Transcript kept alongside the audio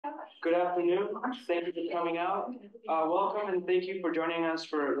Good afternoon. Thank you for coming out. Welcome and thank you for joining us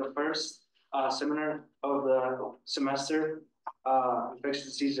for the first seminar of the semester, Infectious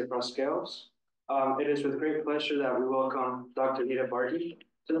Disease Across Scales. It is with great pleasure that we welcome Dr. Nita Bharti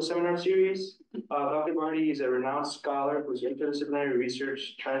to the seminar series. Dr. Bharti is a renowned scholar whose interdisciplinary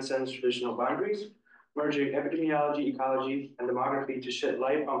research transcends traditional boundaries, merging epidemiology, ecology, and demography to shed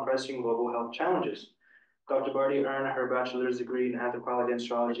light on pressing global health challenges. Dr. Bharti earned her bachelor's degree in anthropology and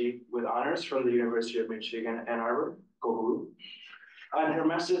astrology with honors from the University of Michigan, Ann Arbor, go Blue, and her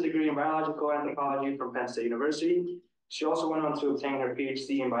master's degree in biological anthropology from Penn State University. She also went on to obtain her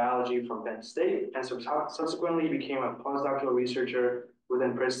PhD in biology from Penn State and subsequently became a postdoctoral researcher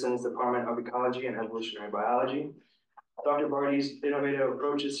within Princeton's Department of Ecology and Evolutionary Biology. Dr. Bharti's innovative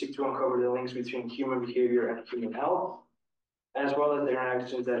approaches seek to uncover the links between human behavior and human health, as well as the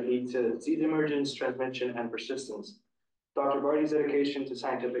interactions that lead to disease emergence, transmission, and persistence. Dr. Bharti's dedication to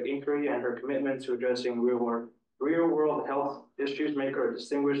scientific inquiry and her commitment to addressing real-world health issues make her a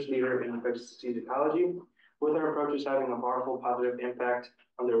distinguished leader in infectious disease ecology, with her approaches having a powerful positive impact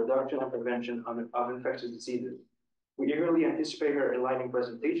on the reduction and prevention of infectious diseases. We eagerly anticipate her enlightening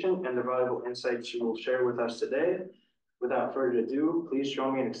presentation and the valuable insights she will share with us today. Without further ado, please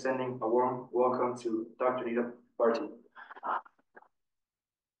join me in extending a warm welcome to Dr. Nita Bharti.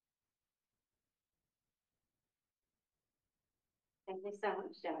 Thank you so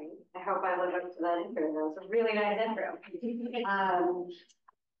much, Joey. I hope I live up to that intro. That was a really nice intro.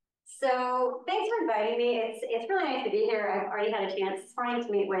 So thanks for inviting me. It's really nice to be here. I've already had a chance this morning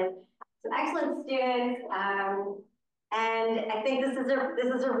to meet with some excellent students, and I think this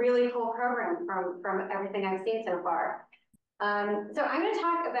is a really cool program from everything I've seen so far. So I'm going to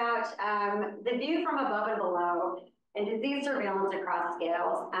talk about the view from above and below and disease surveillance across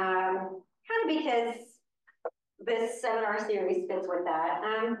scales, kind of because this seminar series fits with that,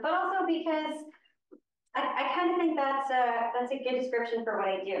 but also because I kind of think that's a good description for what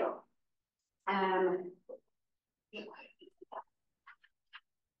I do.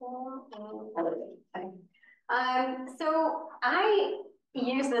 So I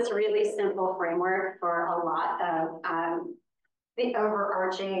use this really simple framework for a lot of the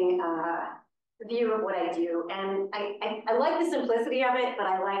overarching view of what I do, and I like the simplicity of it, but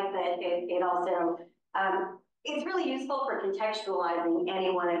I like that it also it's really useful for contextualizing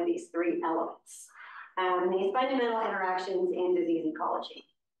any one of these three elements, these fundamental interactions in disease ecology.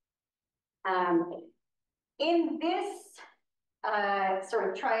 In this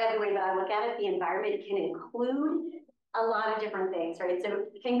sort of triad, the way that I look at it, the environment can include a lot of different things, right? So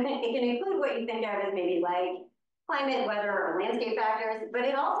it can include what you think of as maybe like climate, weather, or landscape factors, but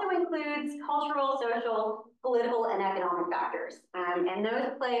it also includes cultural, social, political, and economic factors. And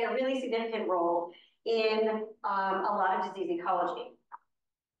those play a really significant role in a lot of disease ecology.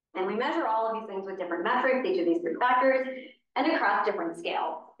 And we measure all of these things with different metrics, each of these three factors, and across different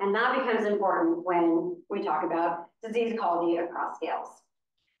scales. And that becomes important when we talk about disease ecology across scales.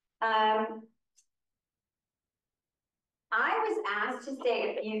 I was asked to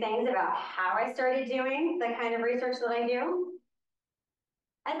say a few things about how I started doing the kind of research that I do.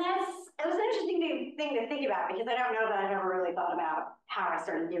 And it was an interesting thing to think about, because I don't know that I've ever really thought about how I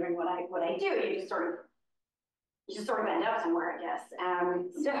started doing what I do. You just sort of end up somewhere, I guess.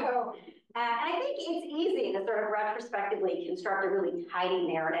 And I think it's easy to sort of retrospectively construct a really tidy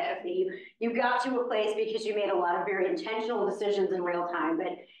narrative. You got to a place because you made a lot of very intentional decisions in real time.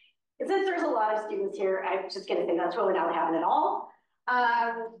 But since there's a lot of students here, I'm just going to say that's really not what happened at all.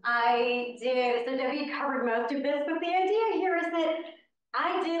 So Debbie covered most of this, but the idea here is that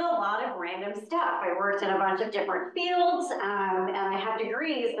I did a lot of random stuff. I worked in a bunch of different fields, and I have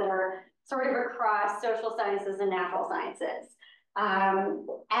degrees that are sort of across social sciences and natural sciences. And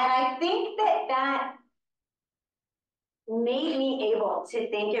I think that made me able to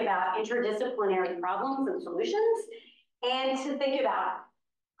think about interdisciplinary problems and solutions, and to think about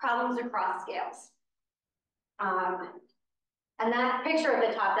problems across scales. And that picture at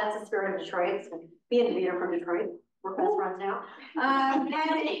the top, that's the spirit of Detroit. So being DeVito from Detroit. We're best friends now. And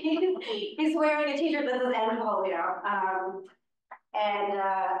he's wearing a t-shirt that says "End polio."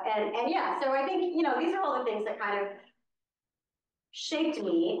 And yeah, so I think, these are all the things that kind of shaped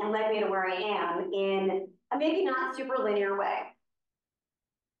me and led me to where I am in a maybe not super linear way.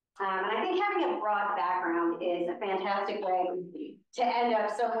 And I think having a broad background is a fantastic way to end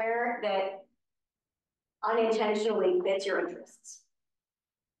up somewhere that unintentionally fits your interests.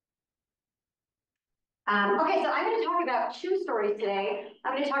 Okay, so I'm going to talk about two stories today.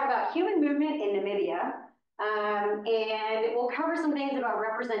 I'm going to talk about human movement in Namibia, and we'll cover some things about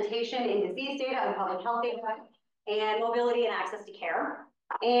representation in disease data and public health data, and mobility and access to care.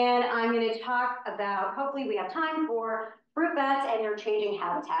 And I'm going to talk about, hopefully we have time for fruit bats and their changing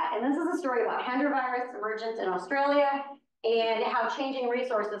habitat. And this is a story about Hendra virus emergence in Australia and how changing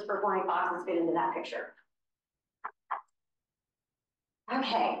resources for flying foxes fit into that picture.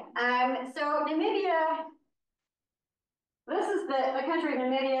 Okay, so Namibia, this is the country of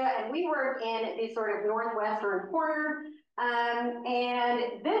Namibia, and we work in the sort of northwestern corner.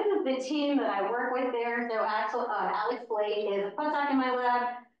 And this is the team that I work with there. So Alex Blake is a postdoc in my lab.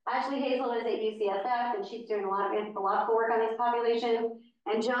 Ashley Hazel is at UCSF, and she's doing a lot of anthropological work on these populations.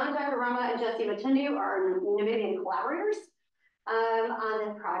 And John Dakarama and Jesse Matundu are Namibian collaborators on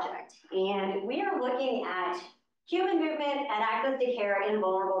this project. And we are looking at human movement and access to care in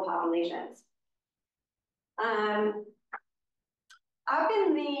vulnerable populations. Up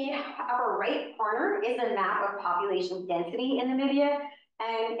in the upper right corner is a map of population density in Namibia,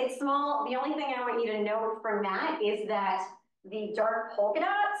 and it's small. The only thing I want you to note from that is that the dark polka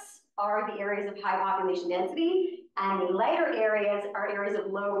dots are the areas of high population density, and the lighter areas are areas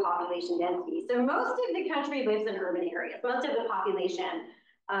of low population density. So most of the country lives in urban areas. Most of the population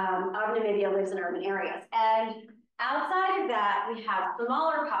of Namibia lives in urban areas. And outside of that, we have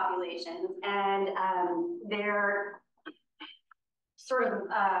smaller populations, and they're sort of,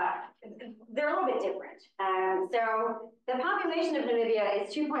 they're a little bit different. So the population of Namibia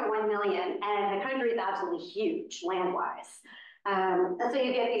is 2.1 million, and the country is absolutely huge land-wise. So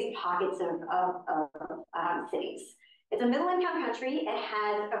you get these pockets of cities. It's a middle-income country. It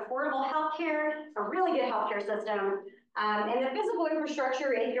has affordable healthcare, a really good healthcare system, and the physical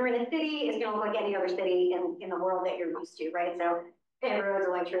infrastructure, if you're in a city, is going to look like any other city in the world that you're used to, right? So paved roads,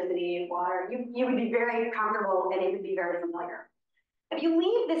 electricity, water, you would be very comfortable, and it would be very familiar. If you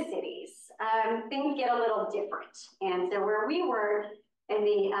leave the cities, things get a little different. And so where we work in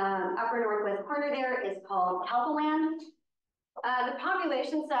the upper northwest corner there is called Helgoland. The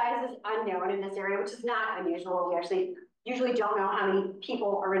population size is unknown in this area, which is not unusual. We actually usually don't know how many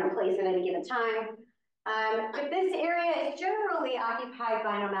people are in a place at any given time. But this area is generally occupied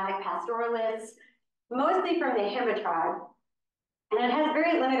by nomadic pastoralists, mostly from the Himba tribe, and it has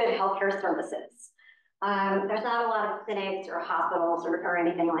very limited healthcare services. There's not a lot of clinics or hospitals or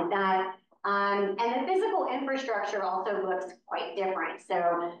anything like that. And the physical infrastructure also looks quite different.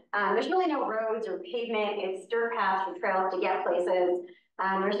 So there's really no roads or pavement. It's dirt paths or trails to get places.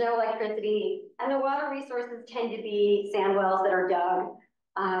 There's no electricity. And the water resources tend to be sand wells that are dug.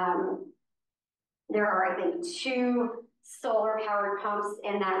 There are, I think, 2 solar-powered pumps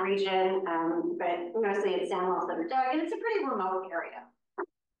in that region, but mostly it's sand wells that are dug, and it's a pretty remote area.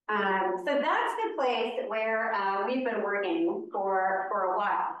 So that's the place where we've been working for a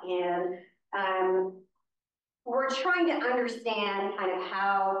while, and we're trying to understand kind of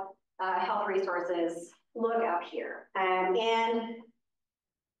how health resources look out here. And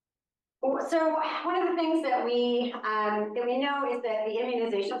so one of the things that we know is that the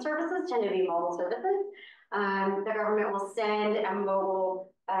immunization services tend to be mobile services. The government will send a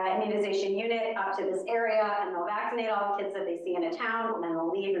mobile immunization unit up to this area, and they'll vaccinate all the kids that they see in a town, and then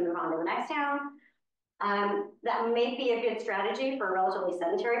they'll leave and move on to the next town. That may be a good strategy for a relatively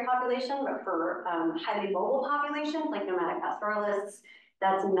sedentary population, but for highly mobile populations like nomadic pastoralists,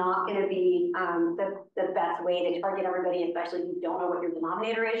 that's not going to be the best way to target everybody, especially if you don't know what your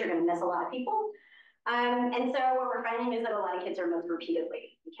denominator is. You're going to miss a lot of people. And so what we're finding is that a lot of kids are moved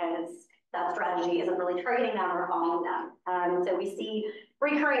repeatedly because that strategy isn't really targeting them or following them. So we see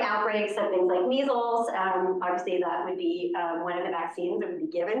recurring outbreaks of things like measles. Obviously, that would be one of the vaccines that would be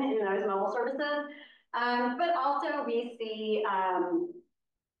given in those mobile services. But also we see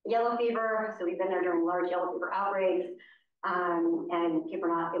yellow fever. So we've been there during large yellow fever outbreaks. And people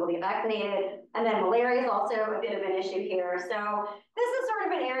are not able to get vaccinated. And then malaria is also a bit of an issue here. So this is sort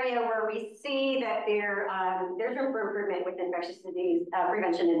of an area where we see that there's room for improvement with infectious disease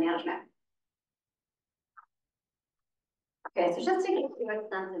prevention and management. Okay, so just to give you a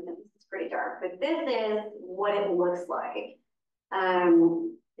sense of this, is pretty dark, but this is what it looks like.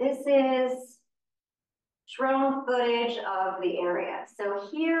 This is drone footage of the area. So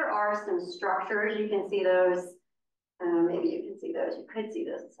here are some structures. You can see those. Maybe you can see those. You could see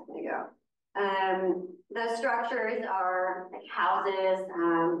those a second ago. The structures are like houses.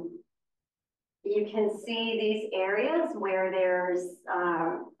 You can see these areas where there's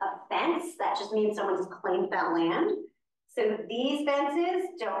a fence. That just means someone's claimed that land. So these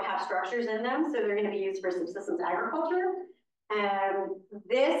fences don't have structures in them, so they're going to be used for subsistence agriculture.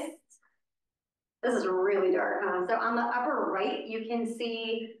 This is really dark. So on the upper right, you can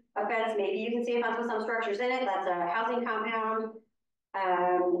see a fence. Maybe you can see a fence with some structures in it. That's a housing compound.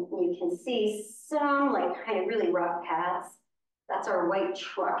 You can see some like kind of really rough paths That's our white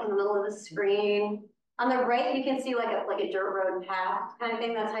truck in the middle of the screen. On the right, you can see like a dirt road path kind of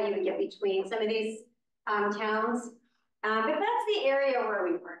thing. That's how you would get between some of these towns. But that's the area where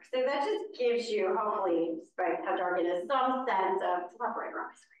we work. So that just gives you, hopefully, despite how dark it is, some sense of, it's not right around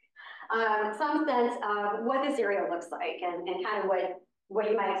my screen, some sense of what this area looks like and kind of what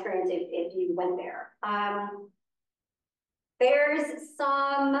you might experience if you went there. There's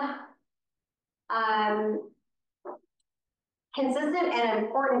some consistent and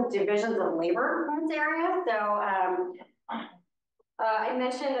important divisions of labor in this area. So I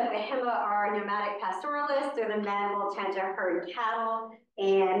mentioned that the Himba are nomadic pastoralists, so the men will tend to herd cattle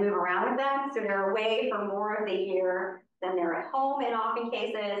and move around with them. So they're away for more of the year than they're at home in often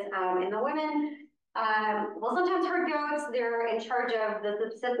cases. And the women will sometimes herd goats. They're in charge of the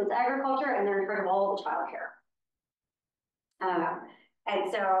subsistence agriculture and they're in charge of all the childcare.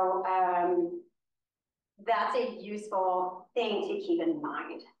 And so that's a useful thing to keep in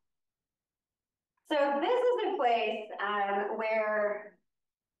mind. So this is a place where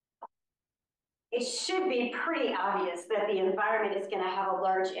it should be pretty obvious that the environment is going to have a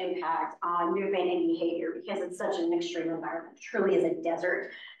large impact on movement and behavior because it's such an extreme environment. It truly is a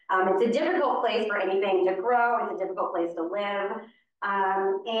desert. It's a difficult place for anything to grow. It's a difficult place to live.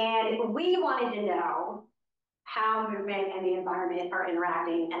 And we wanted to know how movement and the environment are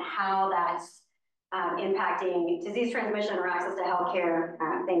interacting and how that's impacting disease transmission or access to healthcare,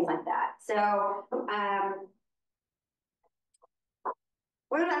 things like that. So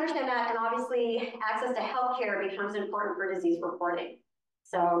we're going to understand that, and obviously access to healthcare becomes important for disease reporting.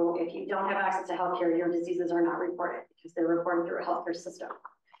 So if you don't have access to healthcare, your diseases are not reported because they're reported through a healthcare system.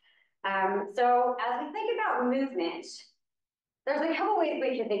 So as we think about movement, there's a couple ways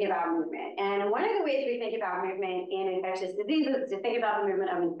we can think about movement. And one of the ways we think about movement in infectious diseases is to think about the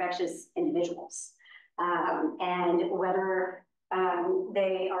movement of infectious individuals. And whether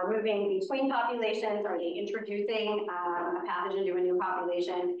they are moving between populations, are they introducing a pathogen to a new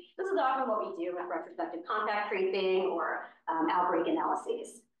population? This is often what we do with retrospective contact tracing or outbreak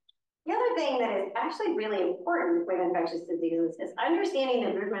analyses. The other thing that is actually really important with infectious diseases is understanding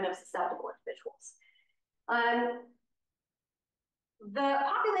the movement of susceptible individuals. The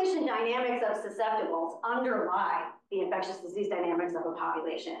population dynamics of susceptibles underlie the infectious disease dynamics of a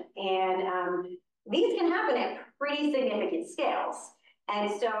population. And these can happen at pretty significant scales. And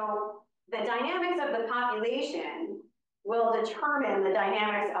so the dynamics of the population will determine the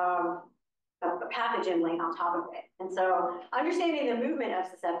dynamics of the pathogen laying on top of it. And so understanding the movement of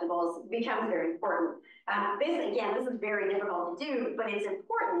susceptibles becomes very important. This is very difficult to do, but it's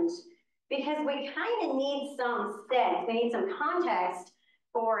important because we kind of need some sense, we need some context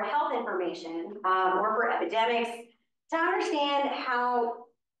for health information or for epidemics to understand how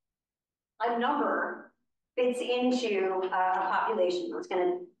a number fits into a population. It's going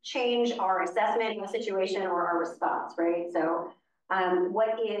to change our assessment of a situation or our response, right? So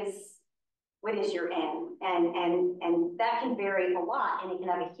what is your N? And that can vary a lot, and it can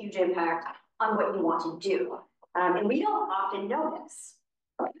have a huge impact on what you want to do. And we don't often know this.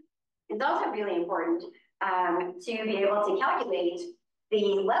 It's also really important to be able to calculate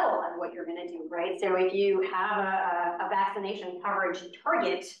the level of what you're going to do, right? So if you have a vaccination coverage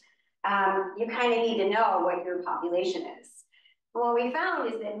target, you kind of need to know what your population is. What we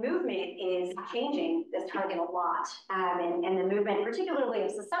found is that movement is changing this target a lot, and the movement, particularly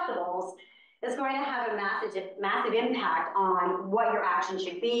of susceptibles, is going to have a massive impact on what your action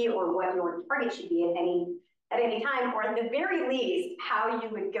should be or what your target should be at any time, or at the very least, how you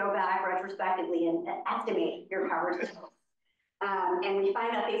would go back retrospectively and estimate your coverage levels. And we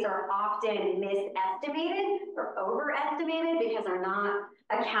find that these are often misestimated or overestimated because they're not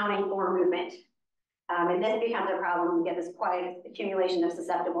accounting for movement. And this becomes a problem. We get this quiet accumulation of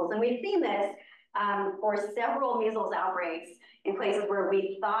susceptibles. And we've seen this for several measles outbreaks in places where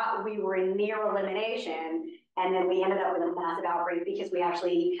we thought we were in near elimination, and then we ended up with a massive outbreak because we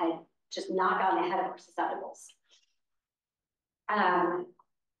actually had just not gotten ahead of our susceptibles.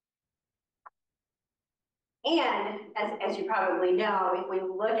 And as you probably know, if we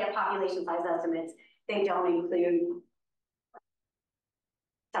look at population size estimates, they don't include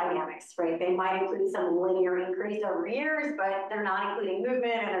dynamics, right? They might include some linear increase over years, but they're not including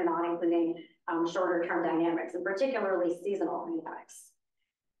movement and they're not including shorter term dynamics, and particularly seasonal dynamics.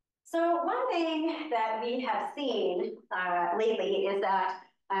 So one thing that we have seen lately is that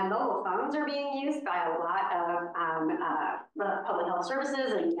mobile phones are being used by a lot of public health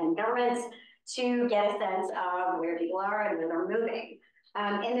services and governments to get a sense of where people are and where they're moving.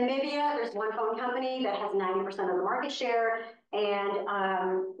 In Namibia, there's one phone company that has 90% of the market share, and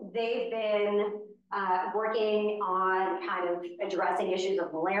they've been working on kind of addressing issues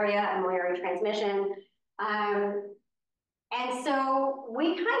of malaria and malaria transmission. And so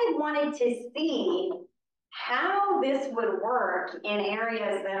we kind of wanted to see how this would work in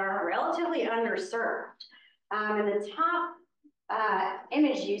areas that are relatively underserved. In the top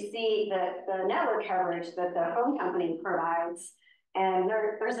image, you see the network coverage that the phone company provides. And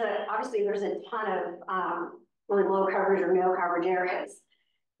obviously there's a ton of really low coverage or no coverage areas.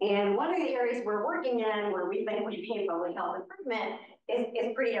 And one of the areas we're working in where we think we need public health improvement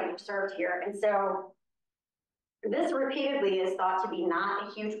is pretty underserved here. And so this repeatedly is thought to be not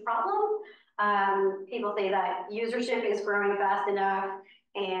a huge problem. People say that usership is growing fast enough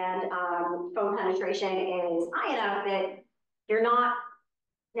and phone penetration is high enough that you're not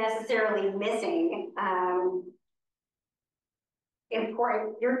necessarily missing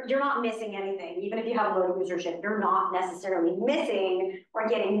you're not missing anything. Even if you have low usership, you're not necessarily missing or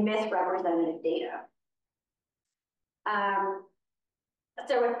getting misrepresentative data.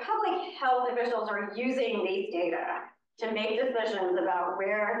 So if public health officials are using these data to make decisions about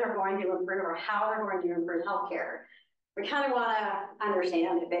where they're going to improve or how they're going to improve healthcare, we kind of want to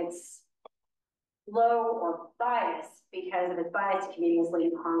understand if it's low or biased, because if it's biased, it can be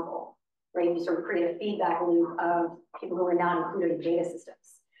easily harmful, right? You sort of create a feedback loop of people who are not included in data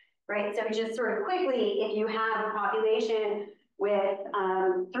systems, right? So just sort of quickly, if you have a population with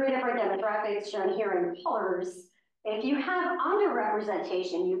 3 different demographics shown here in colors, if you have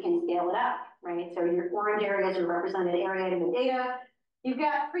underrepresentation, you can scale it up, right? So your orange areas are represented area in the data. You've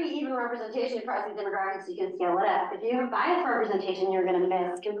got pretty even representation across these demographics, so you can scale it up. If you have biased representation, you're going to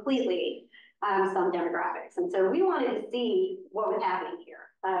miss completely some demographics. And so we wanted to see what was happening here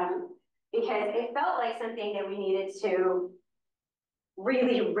because it felt like something that we needed to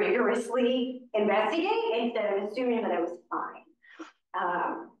really rigorously investigate instead of assuming that it was fine.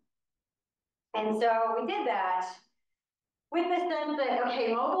 And so we did that with the sense that,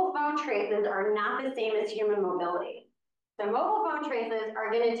 okay, mobile phone traces are not the same as human mobility. So mobile phone traces are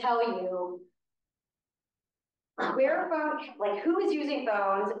going to tell you where who is using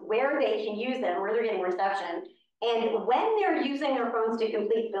phones, where they can use them, where they're getting reception, and when they're using their phones to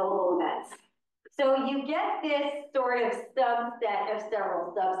complete billable events. So you get this sort of subset of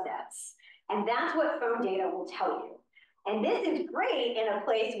several subsets, and that's what phone data will tell you. And this is great in a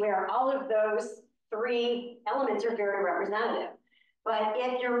place where all of those 3 elements are very representative. But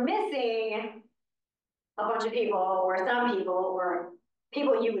if you're missing a bunch of people or some people or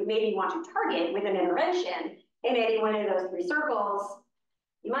people you would maybe want to target with an intervention in any one of those 3 circles,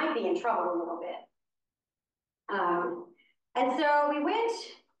 you might be in trouble a little bit. And so we went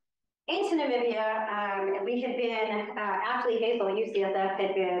into Namibia, and we had been, Ashley Hazel at UCSF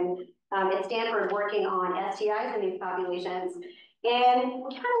had been at Stanford working on STIs in these populations. And we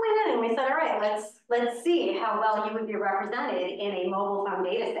kind of went in and we said, all right, let's see how well you would be represented in a mobile phone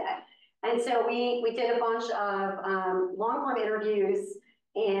data set. And so we did a bunch of long-form interviews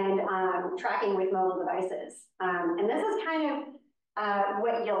and tracking with mobile devices. And this is kind of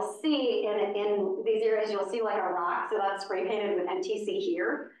what you'll see in these areas. You'll see like a rock, so that's spray painted with MTC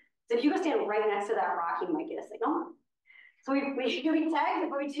here. So if you go stand right next to that rock, you might get a signal. So we geotagged a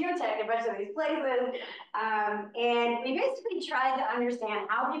bunch of these places, and we basically tried to understand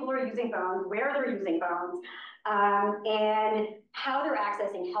how people are using phones, where they're using phones, and how they're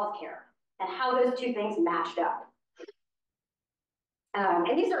accessing healthcare, and how those 2 things matched up.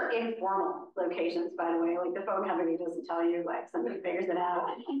 And these are informal locations, by the way. Like the phone company doesn't tell you, like somebody figures it out.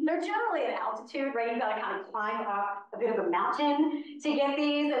 They're generally at altitude, right? You got to kind of climb up a bit of a mountain to get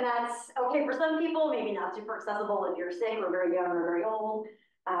these, and that's okay for some people, maybe not super accessible if you're sick or very young or very old.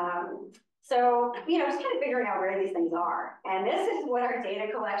 So, just kind of figuring out where these things are. And this is what our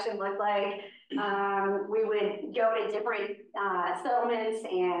data collection looked like. We would go to different settlements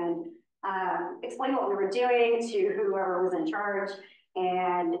and explain what we were doing to whoever was in charge,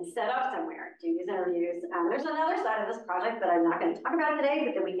 and set up somewhere, do these interviews. There's another side of this project that I'm not going to talk about today,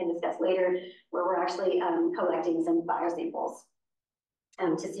 but that we can discuss later, where we're actually collecting some biosamples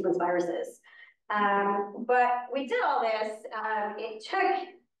to sequence viruses. But we did all this. It took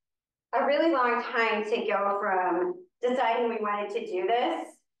a really long time to go from deciding we wanted to do this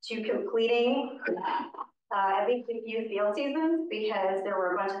to completing at least a few field seasons, because there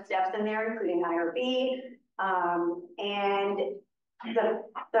were a bunch of steps in there, including IRB. And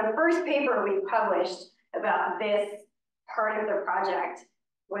the first paper we published about this part of the project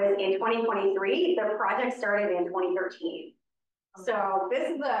was in 2023. The project started in 2013. So this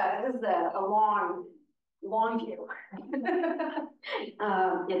is a long view.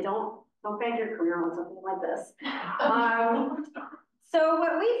 Yeah, don't bank your career on something like this. So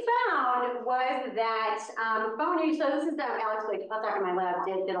what we found was that phone use, so this is Alex Blake, postdoc in my lab,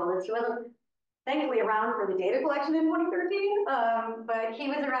 did all this. He wasn't thankfully around for the data collection in 2013, but he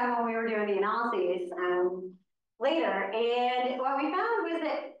was around when we were doing the analyses later. And what we found was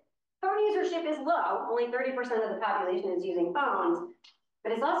that phone usership is low. Only 30% of the population is using phones,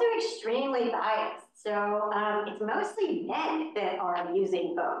 but it's also extremely biased. So it's mostly men that are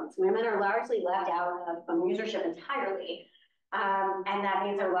using phones. Women are largely left out of phone usership entirely. And that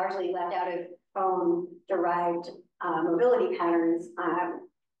means they're largely left out of phone-derived mobility patterns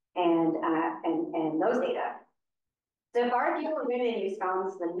and those data. So far fewer women use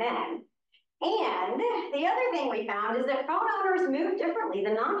phones than men. And the other thing we found is that phone owners move differently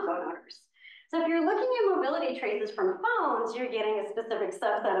than non-phone owners. So if you're looking at mobility traces from phones, you're getting a specific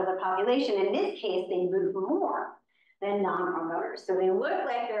subset of the population. In this case, they move more than non-phone owners. So they look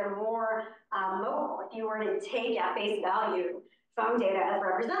like they're more mobile. If you were to take at face value phone data as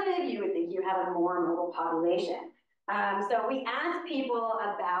representative, you would think you have a more mobile population. So we asked people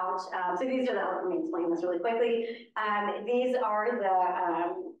about, so these are let me explain this really quickly. These are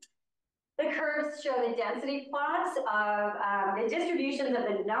the curves show the density plots of the distributions of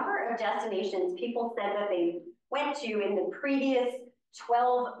the number of destinations people said that they went to in the previous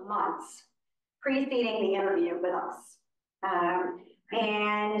 12 months preceding the interview with us.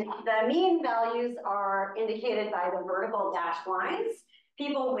 And the mean values are indicated by the vertical dashed lines.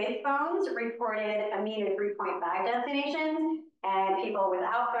 People with phones reported a mean of 3.5 destinations, and people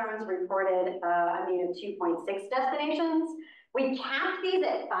without phones reported a mean of 2.6 destinations. We capped these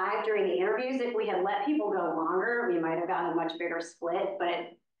at 5 during the interviews. If we had let people go longer, we might have gotten a much bigger split,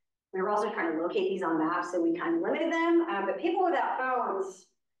 but we were also trying to locate these on maps, so we kind of limited them. But people without phones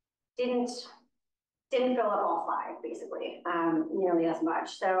didn't fill up all 5, basically, nearly as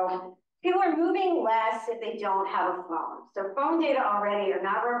much. So people are moving less if they don't have a phone. So phone data already are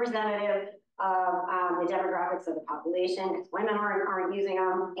not representative of the demographics of the population, because women aren't using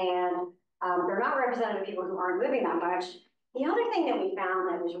them, and they're not representative of people who aren't moving that much. The other thing that we found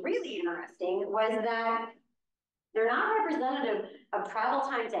that was really interesting was that they're not representative of travel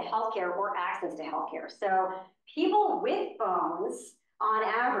time to healthcare or access to healthcare. So people with phones, on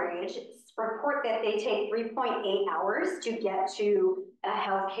average, report that they take 3.8 hours to get to a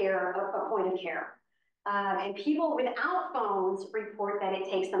healthcare, a point of care. And people without phones report that it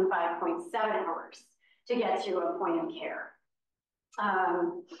takes them 5.7 hours to get to a point of care.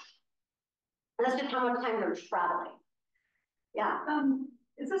 That's just how much time they're traveling. Yeah.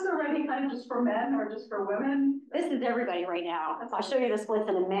 Is this already kind of just for men or just for women? This is everybody right now. I'll show you the splits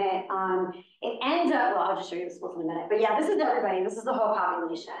in a minute. It ends up, well, I'll just show you the splits in a minute. But yeah, this is everybody. This is the whole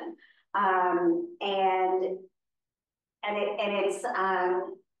population.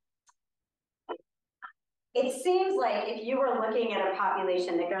 It seems like if you were looking at a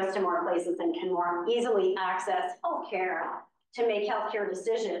population that goes to more places and can more easily access healthcare to make healthcare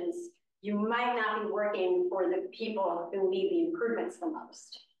decisions, you might not be working for the people who need the improvements the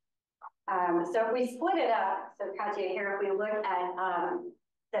most. So if we split it up, so Katya here, if we look at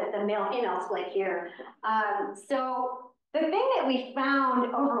the male-female split here, so the thing that we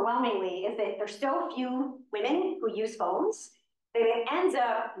found overwhelmingly is that there's so few women who use phones that it ends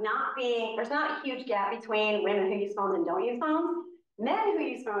up not being, there's not a huge gap between women who use phones and don't use phones. Men who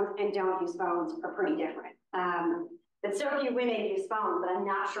use phones and don't use phones are pretty different. But so few women use phones that I'm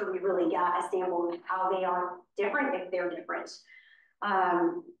not sure we really got a sample of how they are different, if they're different.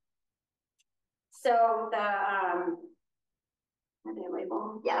 So the, what do they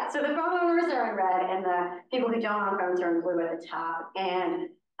label? Yeah, so the phone owners are in red and the people who don't own phones are in blue at the top. And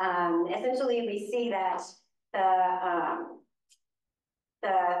essentially we see that the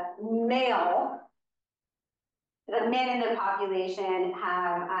men in the population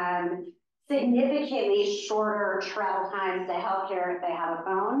have significantly shorter travel times to healthcare if they have a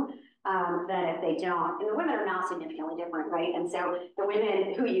phone than if they don't. And the women are not significantly different, right? And so the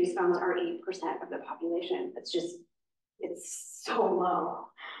women who use phones are 8% of the population. It's so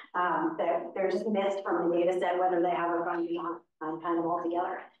low that they're just missed from the data set, whether they have a phone or not, kind of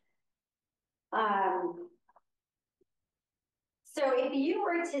altogether. So if you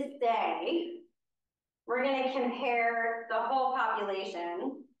were to say, we're going to compare the whole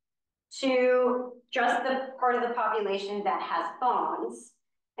population to just the part of the population that has phones,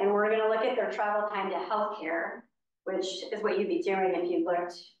 and we're going to look at their travel time to healthcare, which is what you'd be doing if you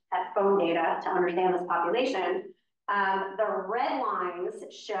looked at phone data to understand this population. The red lines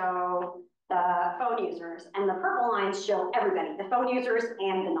show the phone users, and the purple lines show everybody, the phone users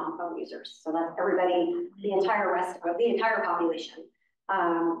and the non-phone users. So that's everybody, the entire rest of the entire population.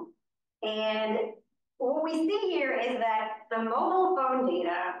 And what we see here is that the mobile phone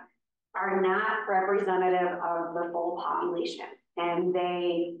data are not representative of the full population, and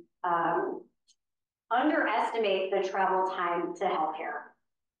they underestimate the travel time to healthcare.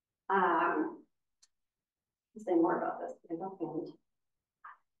 I'll say more about this.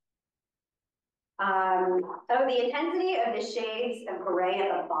 So the intensity of the shades of gray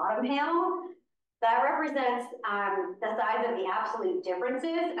at the bottom panel, that represents the size of the absolute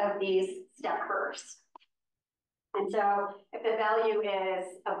differences of these step curves. And so if the value is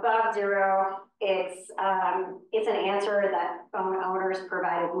above 0, it's an answer that phone owners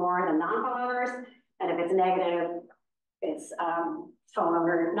provided more than non-phone owners. And if it's negative, it's non-phone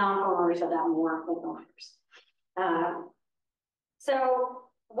owners have done more than phone owners. So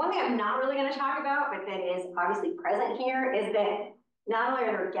one thing I'm not really going to talk about, but that is obviously present here, is that not only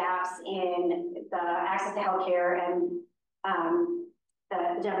are there gaps in the access to healthcare and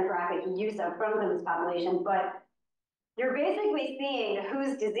the demographic use of phones in this population, but you're basically seeing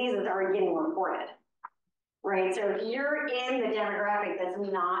whose diseases are getting reported, right? So if you're in the demographic that's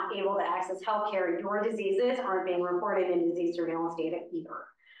not able to access healthcare, your diseases aren't being reported in disease surveillance data either.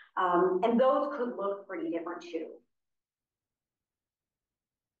 And those could look pretty different too.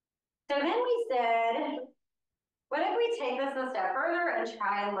 So then we said, what if we take this a step further and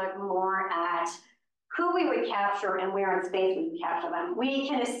try and look more at who we would capture and where in space we would capture them? We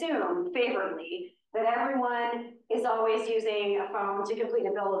can assume favorably that everyone is always using a phone to complete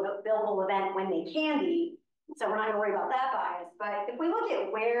a billable event when they can be. So we're not going to worry about that bias. But if we look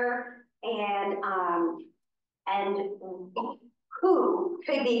at where and who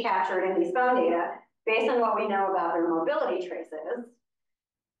could be captured in these phone data based on what we know about their mobility traces,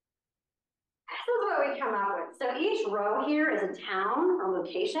 this is what we come up with. So each row here is a town or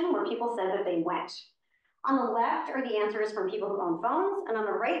location where people said that they went. On the left are the answers from people who own phones, and on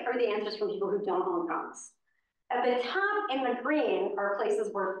the right are the answers from people who don't own phones. At the top in the green are places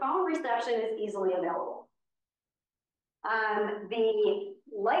where phone reception is easily available. The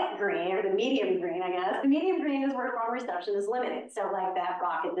light green, or the medium green, I guess, the medium green is where phone reception is limited. So like that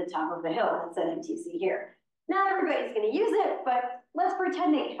rock at the top of the hill that said MTC here. Not everybody's going to use it, but let's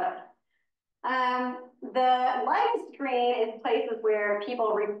pretend they could. The lightest green is places where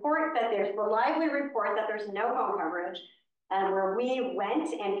people report that reliably report that there's no phone coverage, and where we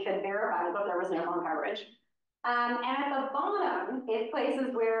went and could verify that there was no phone coverage. And at the bottom is places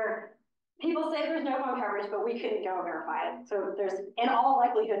where people say there's no phone coverage, but we couldn't go verify it. So there's, in all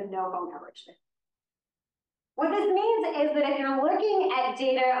likelihood, no phone coverage. What this means is that if you're looking at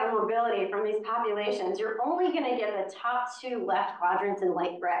data on mobility from these populations, you're only going to get the top 2 left quadrants in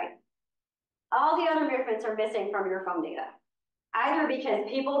light gray. All the other movements are missing from your phone data, either because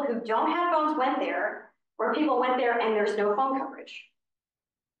people who don't have phones went there, or people went there and there's no phone coverage.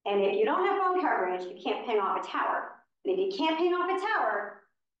 And if you don't have phone coverage, you can't ping off a tower. And if you can't ping off a tower,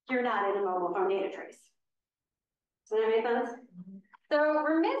 you're not in a mobile phone data trace. Does that make sense? So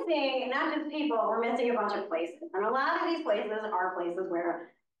we're missing not just people, we're missing a bunch of places. And a lot of these places are places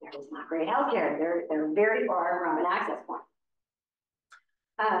where there's not great healthcare. They're very far from an access point.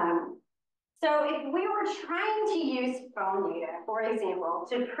 So if we were trying to use phone data, for example,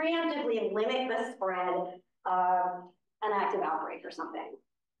 to preemptively limit the spread of an active outbreak or something,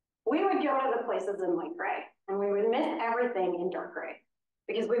 we would go to the places in light gray, and we would miss everything in dark gray,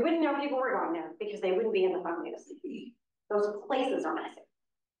 because we wouldn't know people were going there because they wouldn't be in the phone data. Those places are missing.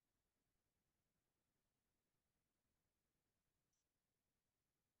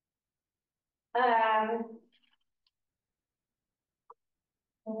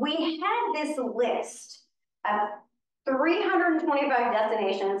 We had this list of 325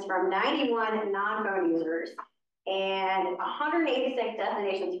 destinations from 91 non-phone users and 186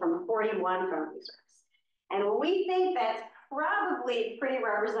 destinations from 41 phone users. And we think that's probably pretty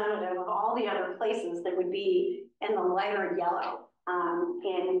representative of all the other places that would be in the lighter yellow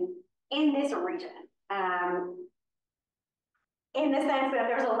in this region. In the sense that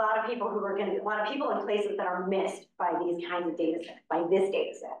there's a lot of people in places that are missed by these kinds of data sets, by this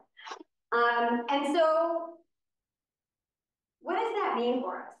data set. And so what does that mean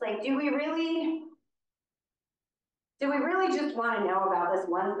for us? Like, do we really just want to know about this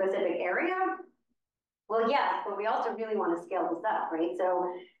one specific area? Well, yes, but we also really want to scale this up, right?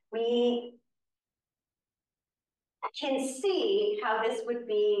 So we can see how this would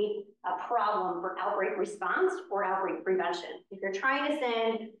be a problem for outbreak response or outbreak prevention. If you're trying to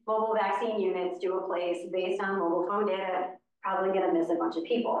send mobile vaccine units to a place based on mobile phone data, probably going to miss a bunch of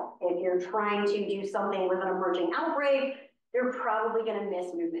people. If you're trying to do something with an emerging outbreak, you're probably going to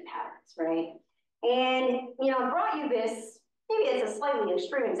miss movement patterns, right? And, I brought you this maybe it's a slightly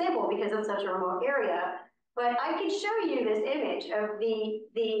extreme example because it's such a remote area, but I can show you this image of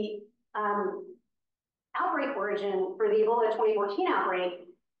the outbreak origin for the Ebola 2014 outbreak.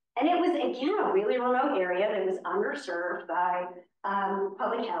 And it was, again, a really remote area that was underserved by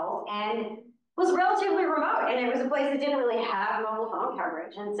public health and was relatively remote. And it was a place that didn't really have mobile phone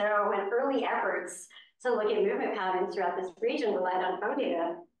coverage. And so when early efforts to look at movement patterns throughout this region relied on phone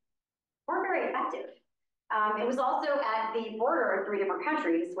data, weren't very effective. It was also at the border of 3 different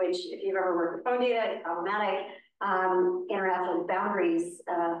countries, which if you've ever worked with phone data, it's problematic. International boundaries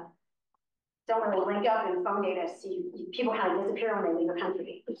don't really link up in phone data, so people kind of disappear when they leave a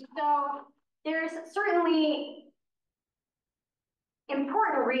country. So there's certainly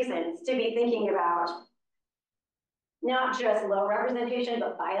important reasons to be thinking about not just low representation,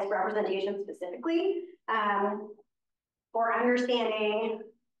 but biased representation specifically, for understanding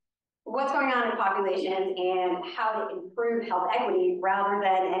what's going on in populations and how to improve health equity rather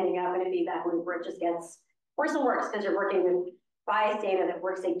than ending up in a feedback loop where it just gets worse and worse because you're working with biased data that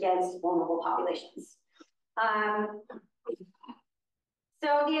works against vulnerable populations.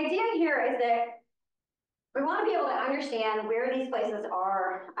 So the idea here is that we want to be able to understand where these places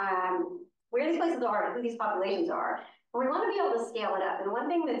are, and who these populations are. And we want to be able to scale it up. And one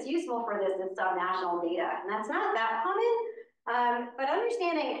thing that's useful for this is subnational data. And that's not that common, but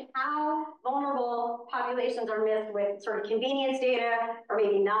understanding how vulnerable populations are missed with sort of convenience data or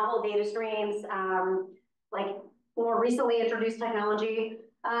maybe novel data streams, like more recently introduced technology.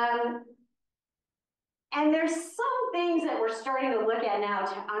 And there's some things that we're starting to look at now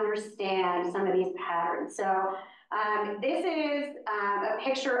to understand some of these patterns. So this is a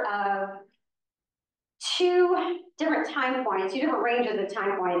picture of 2 different time points, 2 different ranges of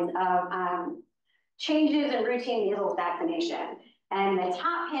time points of changes in routine measles vaccination. And the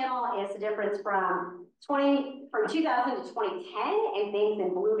top panel is the difference from 2000 to 2010, and things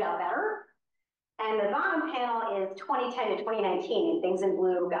in blue got better. And the bottom panel is 2010 to 2019, and things in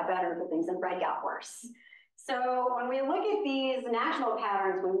blue got better, but things in red got worse. So when we look at these national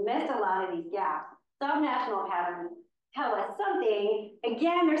patterns, we miss a lot of these gaps. Subnational patterns tell us something.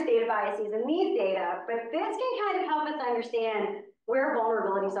 Again, there's data biases in these data, but this can kind of help us understand where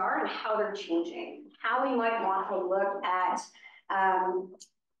vulnerabilities are and how they're changing, how we might want to look at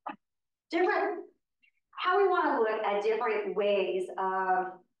different ways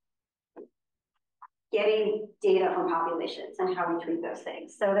of getting data from populations and how we treat those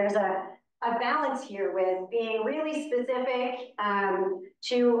things. So there's a balance here with being really specific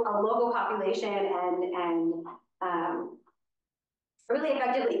to a local population and really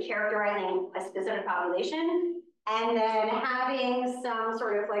effectively characterizing a specific population, and then having some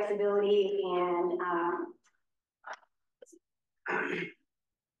sort of flexibility and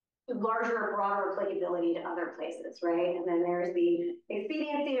larger, broader applicability to other places, right? And then there's the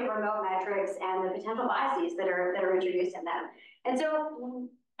expediency of remote metrics and the potential biases that are introduced in them. And so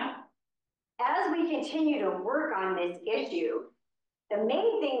as we continue to work on this issue, the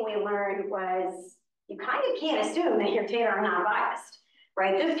main thing we learned was you kind of can't assume that your data are not biased,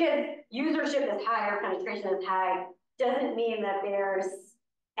 right? Just because usership is high or penetration is high doesn't mean that there's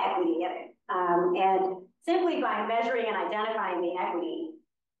equity in it. And simply by measuring and identifying the equity,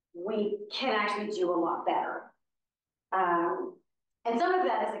 we can actually do a lot better. And some of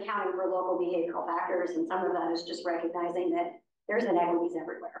that is accounting for local behavioral factors, and some of that is just recognizing that there's inequities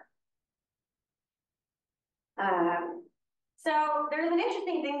everywhere. So there's an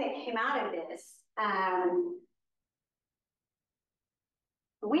interesting thing that came out of this.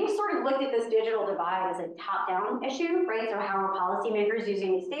 We've sort of looked at this digital divide as a top-down issue, right? So how are policymakers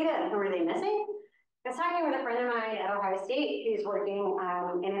using these data and who are they missing? I was talking with a friend of mine at Ohio State who's working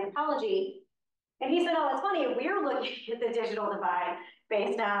in anthropology, and he said, oh, it's funny, we're looking at the digital divide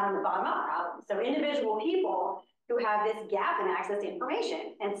based on the bottom-up problem. So individual people who have this gap in access to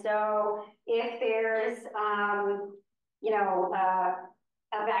information. And so if there's,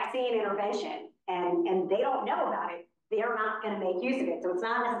 a vaccine intervention and they don't know about it, they're not going to make use of it. So it's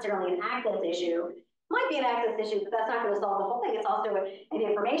not necessarily an access issue. It might be an access issue, but that's not going to solve the whole thing. It's also an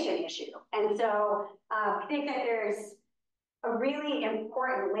information issue. And so I think that there's a really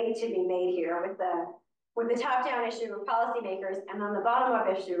important link to be made here with the top-down issue of policymakers, and then the bottom-up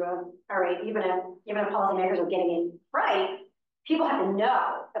issue of, all right, even if policymakers are getting it right, people have to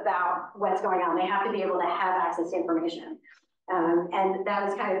know about what's going on. They have to be able to have access to information. And that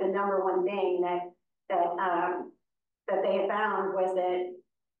was kind of the number one thing that they had found was that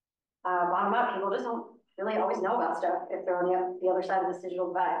bottom up, people just don't really always know about stuff if they're on the other side of this digital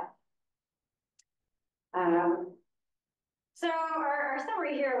divide. So our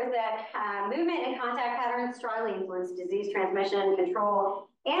summary here was that movement and contact patterns strongly influence disease transmission, control,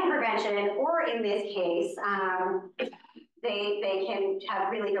 and prevention, or in this case, they can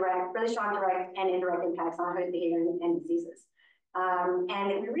have really strong direct and indirect impacts on host behavior and diseases.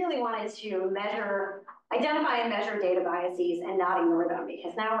 And we really wanted to identify and measure data biases and not ignore them,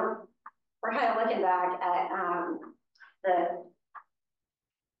 because now we're kind of looking back at the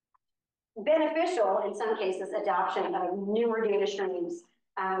beneficial, in some cases, adoption of newer data streams,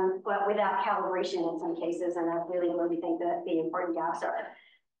 but without calibration in some cases, and that's really where we think that the important gaps are.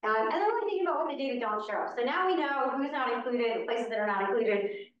 And then we're thinking about what the data don't show. So now we know who's not included, places that are not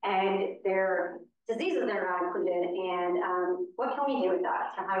included, and their diseases that are not included, and what can we do with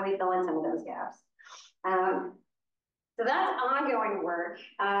that? So how do we fill in some of those gaps? So that's ongoing work,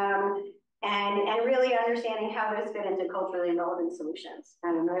 and really understanding how those fit into culturally relevant solutions.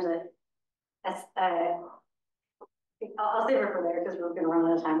 And there's I'll save it for there because we're going to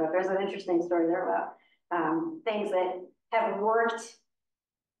run out of time, but there's an interesting story there about things that have worked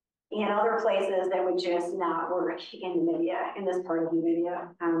in other places that would just not work in Namibia, in this part of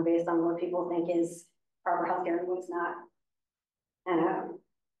Namibia, based on what people think is proper healthcare and what's not.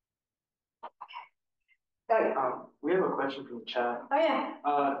 We have a question from the chat. Oh yeah.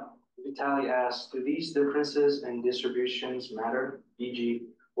 Vitaly asks, do these differences in distributions matter? E.g.,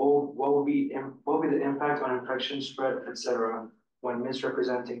 what will be the impact on infection spread, etc., when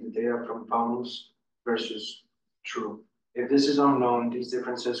misrepresenting the data from phones versus true? If this is unknown, these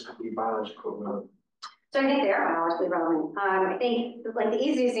differences could be biological relevant. So I think they are biologically relevant. I think like the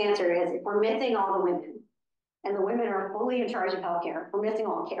easiest answer is if we're missing all the women, and the women are fully in charge of healthcare, we're missing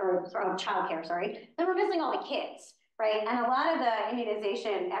all childcare, sorry, then we're missing all the kids, right? And a lot of the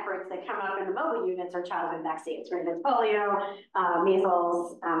immunization efforts that come up in the mobile units are childhood vaccines, right? It's polio,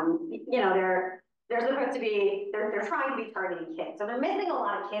 measles, they're supposed to be, they're trying to be targeting kids. So they're missing a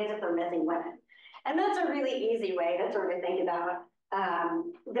lot of kids if they're missing women. And that's a really easy way to sort of think about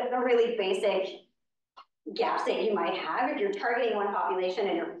the really basic gaps that you might have if you're targeting one population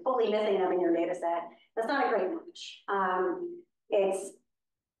and you're fully missing them in your data set. That's not a great match.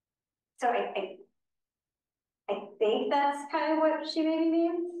 I think that's kind of what she maybe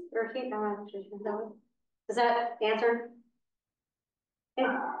means, or he, does that answer?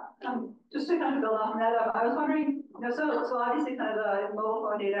 Just to kind of build on that, I was wondering, so obviously kind of the mobile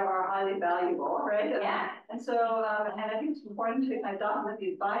phone data are highly valuable, right? Yeah. And so, and I think it's important to kind of document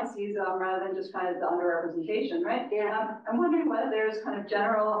these biases rather than just kind of the underrepresentation, right? Yeah. I'm wondering whether there's kind of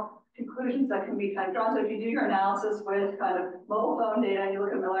general conclusions that can be kind of drawn. So if you do your analysis with kind of mobile phone data and you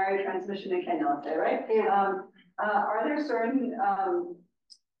look at malaria transmission in Kenya, let's say, right? Yeah. Are there certain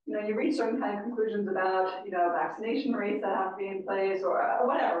you reach certain kind of conclusions about, vaccination rates that have to be in place or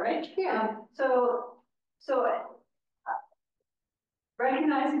whatever, right? Yeah. So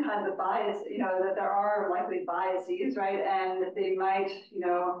recognizing kind of the bias, that there are likely biases, right? And that they might,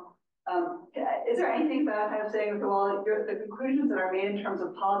 is there anything about kind of saying, well, the conclusions that are made in terms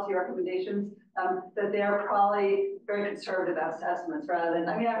of policy recommendations, that they're probably very conservative estimates rather than,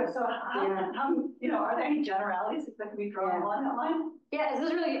 so how are there any generalities that can be drawn along that line? Yeah, this is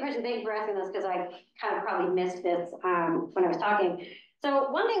a really good question. Thank you for asking this because I kind of probably missed this when I was talking. So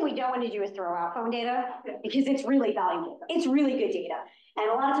one thing we don't want to do is throw out phone data because it's really valuable. It's really good data. And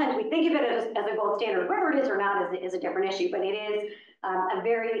a lot of times we think of it as a gold standard. Whether it is or not is a different issue, but it is a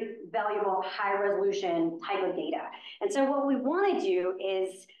very valuable high resolution type of data. And so what we want to do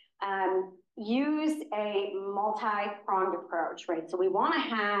is use a multi-pronged approach, right? So we want to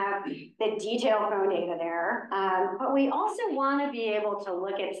have the detailed phone data there, but we also want to be able to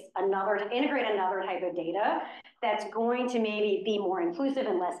look at integrate another type of data that's going to maybe be more inclusive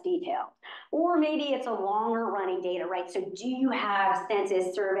and less detailed. Or maybe it's a longer running data, right? So do you have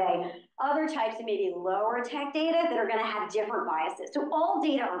census, survey, other types of maybe lower tech data that are going to have different biases? So all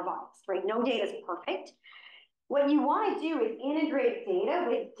data are biased, right? No data is perfect. What you want to do is integrate data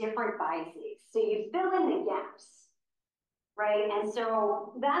with different biases. So you fill in the gaps, right? And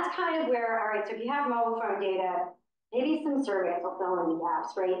so that's kind of where, all right, so if you have mobile phone data, maybe some surveys will fill in the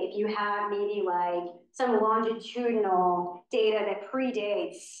gaps, right? If you have maybe like some longitudinal data that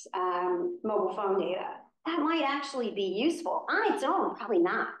predates mobile phone data, that might actually be useful. On its own, probably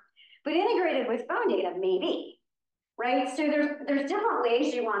not. But integrated with phone data, maybe. Right, so there's different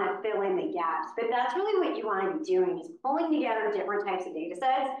ways you want to fill in the gaps, but that's really what you want to be doing is pulling together different types of data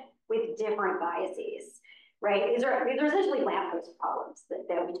sets with different biases, right? These are essentially lamppost problems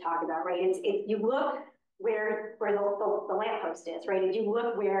that we talk about, right? If you look where the lamppost is, right? If you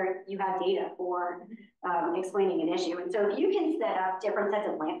look where you have data for explaining an issue, and so if you can set up different sets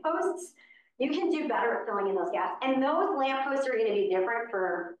of lampposts, you can do better at filling in those gaps. And those lampposts are going to be different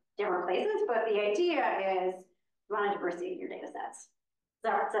for different places, but the idea is you want to diversity in your data sets.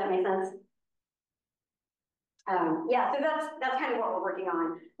 Does that make sense? Yeah, so that's kind of what we're working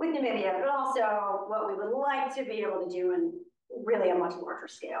on with Namibia, but also what we would like to be able to do in really a much larger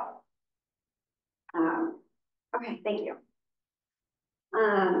scale. Okay, thank you.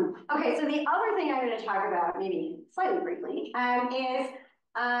 Okay, so the other thing I'm going to talk about, maybe slightly briefly, is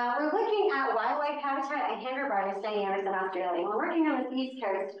we're looking at wildlife habitat and handlebar dynamics in Australia. We're working on the east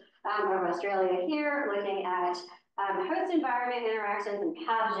coast of Australia here, looking at host environment interactions and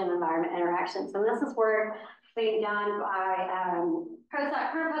pathogen environment interactions. So this is work being done by current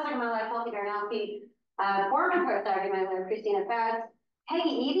postdoc in my life, Healthy Baranowski, former postdoc in my life, Christina Fads, Peggy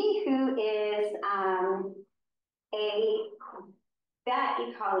Evie, who is a bat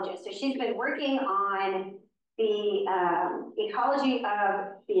ecologist. So she's been working on the ecology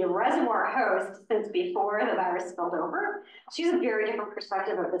of the reservoir host since before the virus spilled over. She has a very different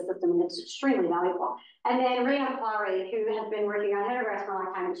perspective of the system, and it's extremely valuable. And then Rita Flowery, who has been working on heterographs for a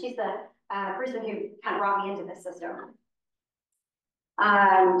long time, and she's the person who kind of brought me into this system.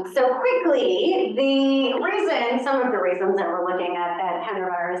 So quickly, some of the reasons that we're looking at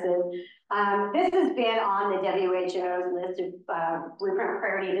hantavirus is, this has been on the WHO's list of blueprint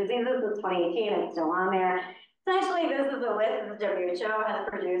priority diseases since 2018. It's still on there. Essentially, this is a list that the WHO has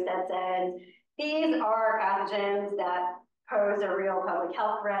produced that says these are pathogens that pose a real public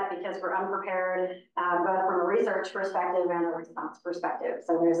health threat because we're unprepared, both from a research perspective and a response perspective.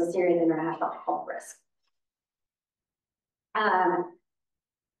 So there's a serious international health risk.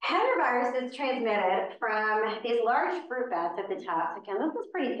 Hantavirus is transmitted from these large fruit bats at the top. So again, this is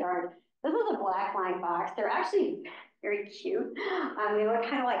pretty dark. This is a black line box. They're actually very cute. They look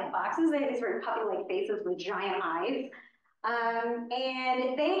kind of like boxes. They have these sort of puppy-like faces with giant eyes. And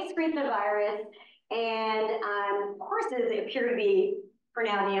they excrete the virus. And horses appear to be, for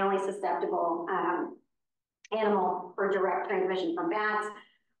now, the only susceptible animal for direct transmission from bats.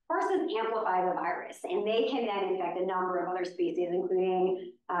 Horses amplify the virus, and they can then infect a number of other species,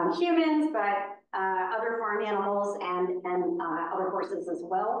 including humans, but other farm animals and other horses as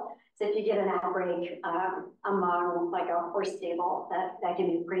well. So if you get an outbreak among like a horse stable, that can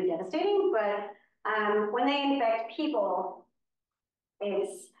be pretty devastating. But when they infect people,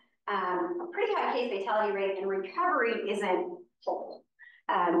 it's a pretty high case fatality rate, and recovery isn't full.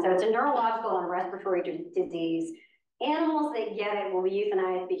 So it's a neurological and respiratory disease. Animals that get it will be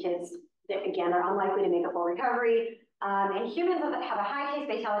euthanized because they, again, are unlikely to make a full recovery. And humans have a high case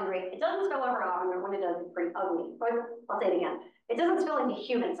fatality rate. It doesn't spill over often, but when it does, it's pretty ugly. But I'll say it again. It doesn't spill into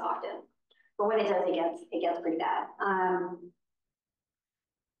humans often, but when it does, it gets pretty bad.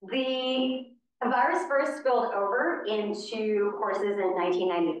 The virus first spilled over into horses in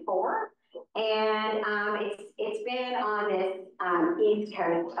 1994, and it's been on this east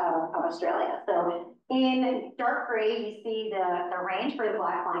coast of Australia. So in dark gray, you see the range for the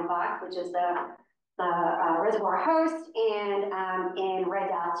black line box, which is the reservoir host, and in red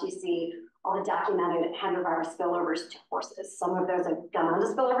dots, you see all the documented hantavirus spillovers to horses. Some of those have gone on to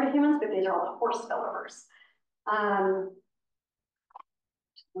spill over to humans, but these are all the horse spillovers.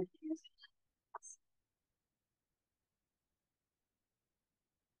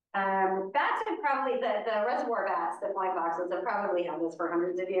 Bats have probably, the reservoir bats, the black boxes, have probably had this for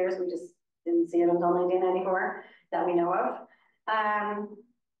hundreds of years. We just didn't see it until 1994 that we know of.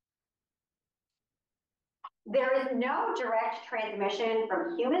 There is no direct transmission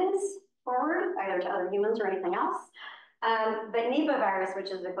from humans forward, either to other humans or anything else. But Nipah virus, which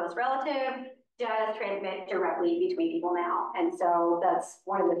is a close relative, does transmit directly between people now. And so that's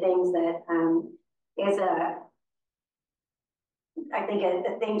one of the things that is I think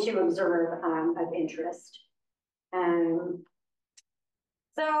a thing to observe of interest.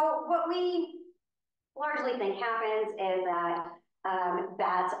 So what we largely think happens is that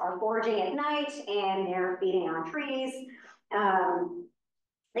bats are foraging at night and they're feeding on trees.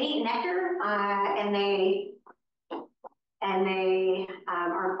 They eat nectar and they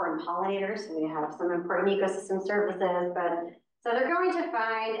are important pollinators. So they have some important ecosystem services. But so they're going to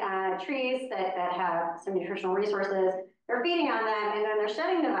find trees that have some nutritional resources. They're feeding on them, and then they're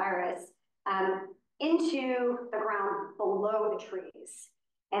shedding the virus into the ground below the trees.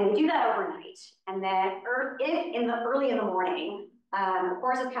 And they do that overnight. And then early in the morning,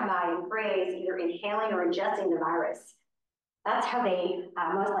 horses come by and graze, either inhaling or ingesting the virus. That's how they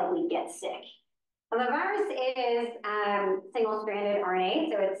most likely get sick. And the virus is single-stranded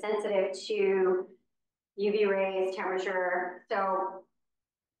RNA, so it's sensitive to UV rays, temperature. So,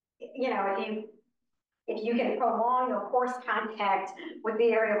 you know, if you if you can prolong the horse contact with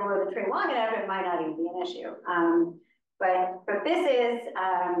the area below the tree long enough, it might not even be an issue. But this is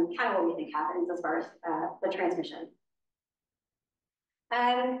kind of what we think happens as far as the transmission.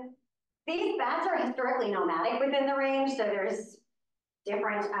 These bats are historically nomadic within the range, so there's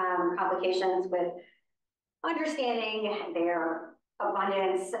different complications with understanding their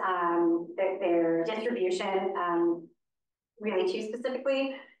abundance, their distribution, really too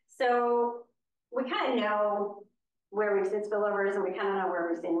specifically. So we kind of know where we've seen spillovers and we kind of know where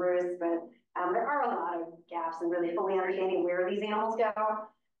we've seen roosts, but there are a lot of gaps in really fully understanding where these animals go.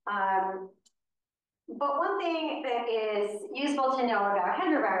 But one thing that is useful to know about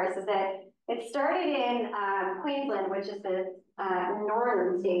Hendra is that it started in Queensland, which is the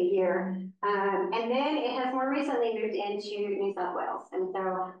northern state here, and then it has more recently moved into New South Wales. And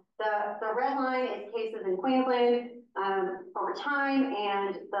so the red line is cases in Queensland over time,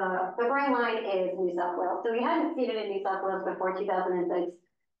 and the gray line is New South Wales. So we hadn't seen it in New South Wales before 2006.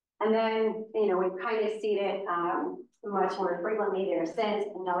 And then, you know, we've kind of seen it much more frequently there since.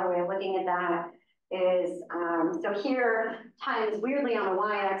 Another way of looking at that is, so here, time is weirdly on the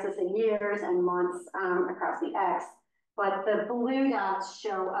y-axis in years and months across the x, but the blue dots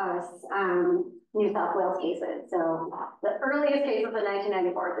show us New South Wales cases. So the earliest cases in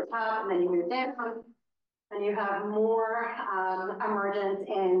 1994 at the top, and then you move down, and you have more emergence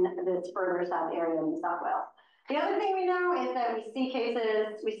in this further south area in New South Wales. The other thing we know is that we see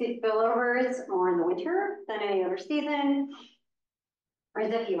cases, we see spillovers more in the winter than any other season.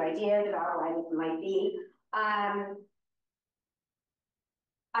 There's a few ideas about why this might be.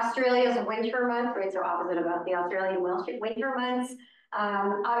 Australia's winter months, right? So opposite of the Australian winter months.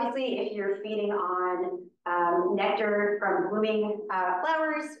 Obviously, if you're feeding on nectar from blooming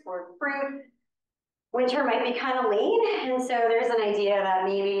flowers or fruit, winter might be kind of lean. And so there's an idea that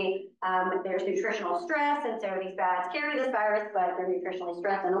maybe there's nutritional stress. And so these bats carry this virus, but they're nutritionally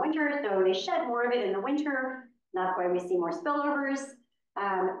stressed in the winter. So they shed more of it in the winter. That's why we see more spillovers.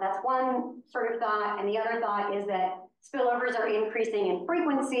 That's one sort of thought. And the other thought is that spillovers are increasing in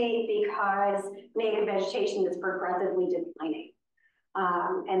frequency because native vegetation is progressively declining.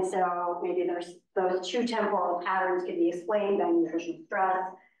 And so maybe there's those two temporal patterns could be explained by nutritional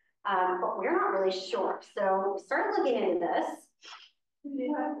stress, but we're not really sure. So we started looking into this.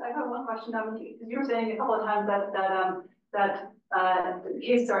 Yeah, I have one question. Because you were saying a couple of times that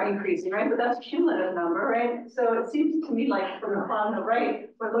cases are increasing, right? But that's a cumulative number, right? So it seems to me like from the plot on the right,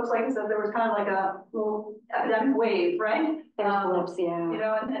 what it looks like is that there was kind of like a little epidemic wave, right? There's blips, yeah. You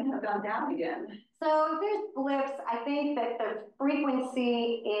know, and then have gone down again. So there's blips. I think that the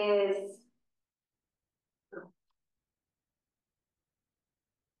frequency is,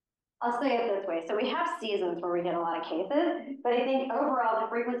 I'll say it this way. So we have seasons where we get a lot of cases, but I think overall the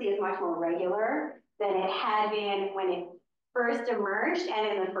frequency is much more regular than it had been when it first emerged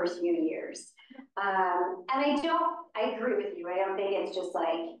and in the first few years. And I agree with you. I don't think it's just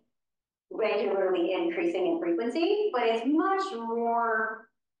like regularly increasing in frequency, but it's much more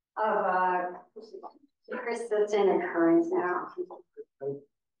of a persistent occurrence now.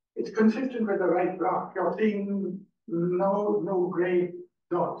 It's consistent with the right graph. You're seeing no gray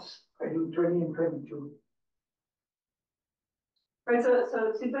dots in 20 and 22. Right, so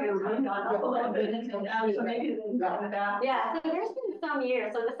it seems like it's kind of gone up a little bit, so maybe it's going down. Yeah, so there's been some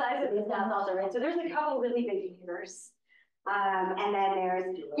years, so the size of these dots also, right? So there's a couple really big years. And then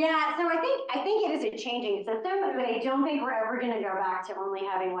there's, yeah, so I think it is a changing system, but I don't think we're ever going to go back to only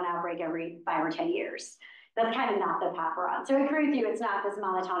having one outbreak every 5 or 10 years. That's kind of not the path we're on. So I agree with you, it's not this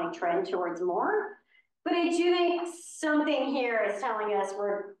monotonic trend towards more, but I do think something here is telling us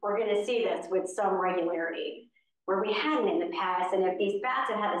we're going to see this with some regularity, where we hadn't in the past. And if these bats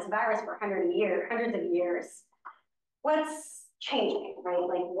have had this virus for hundreds of years, what's changing, right?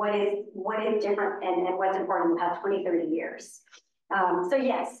 Like what is different and what's important in the past 20, 30 years? So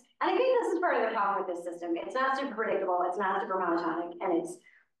yes, and I think this is part of the problem with this system. It's not super predictable, it's not super monotonic, and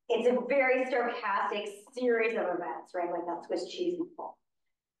it's a very stochastic series of events, right? Like that Swiss cheese model.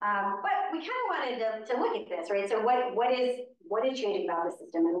 But we kind of wanted to look at this, right? So what is changing about the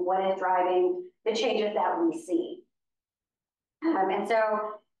system and what is driving the changes that we see? And so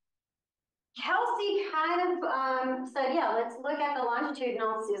Kelsey kind of said, yeah, let's look at the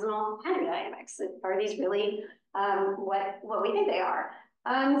longitudinal seasonal hydrodynamics. Are these really what we think they are?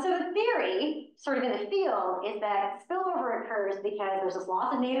 So the theory, sort of in the field, is that spillover occurs because there's this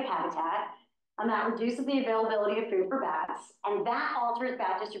loss of native habitat, and that reduces the availability of food for bats, and that alters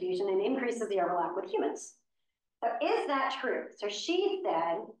bat distribution and increases the overlap with humans. So is that true? So she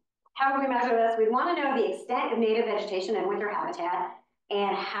said, how do we measure this? We want to know the extent of native vegetation and winter habitat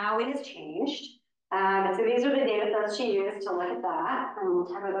and how it has changed. And so these are the data sets she used to look at that, and we'll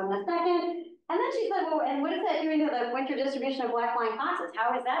talk about them in a second. And then she said, well, and what is that doing to the winter distribution of black flying foxes?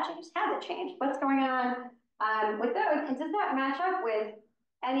 How has that changed? Has it changed? What's going on with those? And does that match up with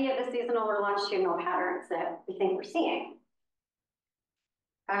any of the seasonal or longitudinal patterns that we think we're seeing?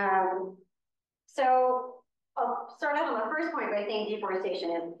 So I'll start out on the first point by saying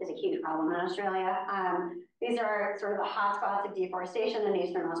deforestation is a huge problem in Australia. These are sort of the hotspots of deforestation in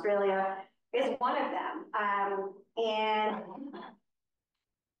eastern Australia. Is one of them. And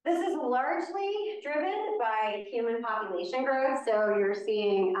this is largely driven by human population growth. So you're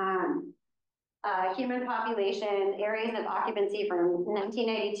seeing human population areas of occupancy from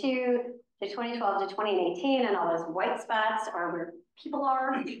 1992 to 2012 to 2018, and all those white spots are where people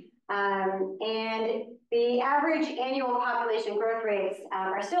are. And the average annual population growth rates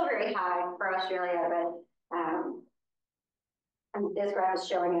are still very high for Australia, but this graph is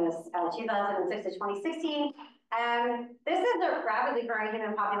showing us 2006 to 2016. This is a rapidly growing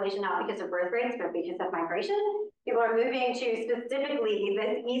human population, not because of birth rates, but because of migration. People are moving to specifically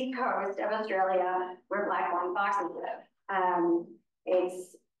the east coast of Australia where black flying foxes live.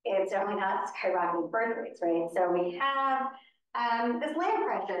 It's definitely not skyrocketing birth rates, right? So we have this land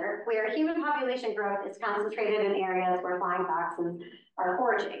pressure where human population growth is concentrated in areas where flying foxes are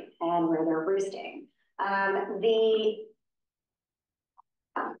foraging and where they're roosting.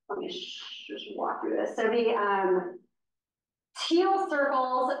 Let me just walk through this. So the teal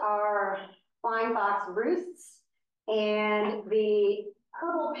circles are flying fox roosts, and the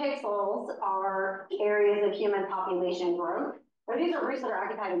purple pixels are areas of human population growth. But these are roosts that are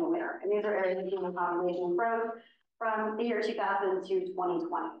occupied in the winter, and these are areas of human population growth from the year 2000 to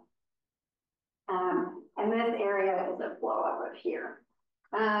 2020. And this area is a blow up of here.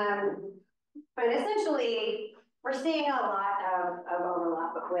 But essentially, we're seeing a lot of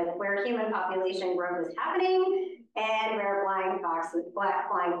overlap with where human population growth is happening and where black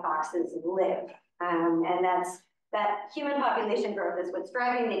flying foxes live. And that human population growth is what's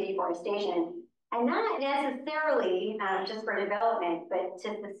driving the deforestation, and not necessarily just for development, but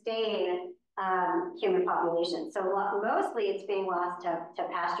to sustain human population. So mostly it's being lost to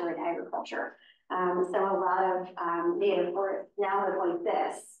pasture and agriculture. So a lot of native forests now look like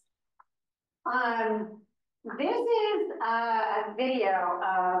this. This is a video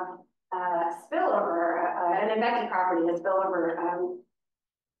of spillover, an infected property, a spillover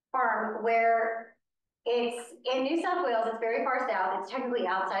farm where it's in New South Wales. It's very far south. It's technically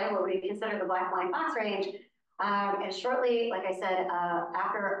outside of what we consider the black flying fox range. And shortly, like I said,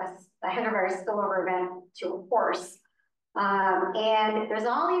 after a hantavirus spillover event to a horse. And there's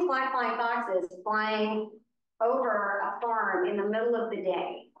all these black flying foxes flying over a farm in the middle of the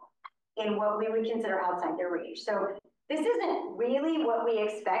day in what we would consider outside their range. So this isn't really what we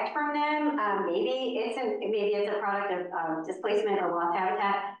expect from them. Maybe it's a product of displacement or lost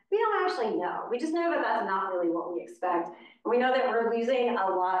habitat. We don't actually know. We just know that that's not really what we expect. We know that we're losing a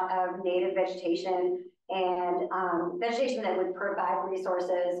lot of native vegetation and vegetation that would provide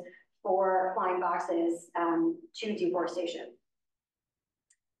resources for flying foxes to deforestation.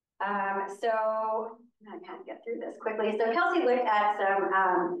 So I kind of get through this quickly. So Kelsey looked at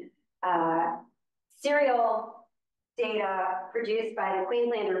some serial data produced by the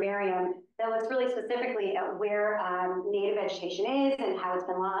Queensland Herbarium that looks really specifically at where native vegetation is and how it's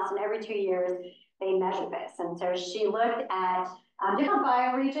been lost. And every 2 years, they measure this. And so she looked at different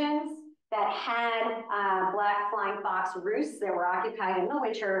bioregions that had black flying fox roosts that were occupied in the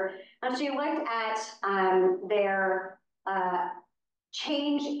winter. And she looked at their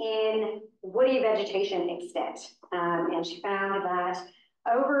change in woody vegetation extent. And she found that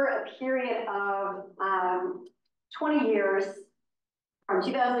over a period of 20 years, from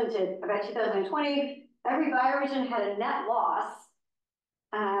 2000 to about 2020, every bioregion had a net loss.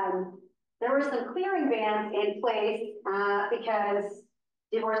 There were some clearing bans in place because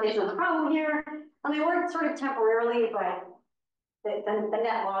deforestation was a problem here, and they worked sort of temporarily, but the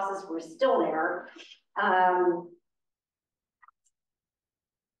net losses were still there. And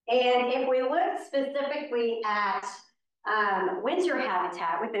if we look specifically at winter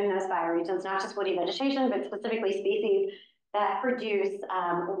habitat within those bioregions, not just woody vegetation, but specifically species that produce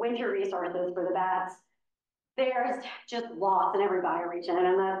winter resources for the bats, there's just loss in every bioregion.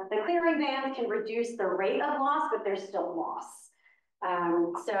 And the clearing bans can reduce the rate of loss, but there's still loss.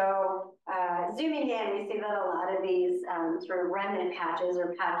 Zooming in, we see that a lot of these sort of remnant patches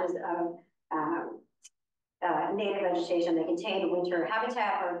or patches of native vegetation that contain winter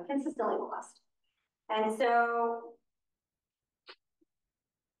habitat are consistently lost. And so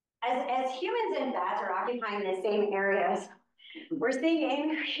as humans and bats are occupying the same areas We're seeing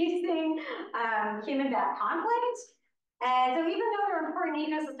increasing human-bat conflict. And so even though they're important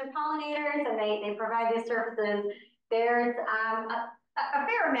ecosystem pollinators and they provide these services, there's a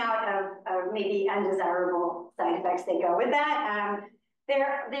fair amount of maybe undesirable side effects that go with that. They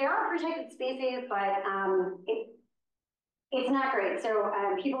are protected species, but it's not great. So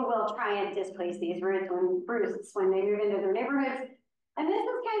people will try and displace these roosts when they move into their neighborhoods. And this is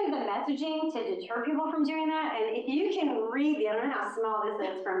kind of the messaging to deter people from doing that. And if you can read I don't know how small this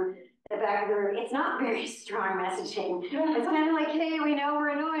is from the back of the room, it's not very strong messaging. It's kind of like, hey, we know we're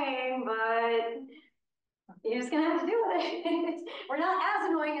annoying, but you're just gonna have to deal with it. We're not as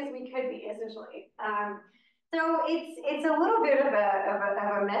annoying as we could be, essentially. So it's a little bit of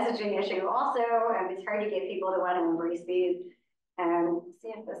a messaging issue. Also, it's hard to get people to want to embrace these.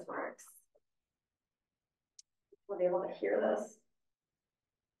 See if this works. We'll be able to hear this.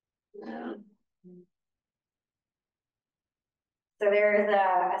 No. So there's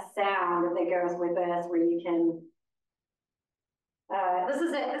a sound that goes with this where you can. This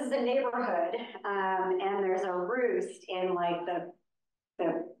is a neighborhood, and there's a roost in like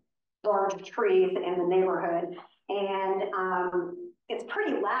the large trees in the neighborhood, and it's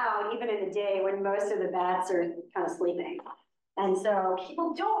pretty loud even in the day when most of the bats are kind of sleeping, and so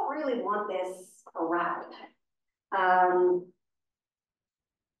people don't really want this around.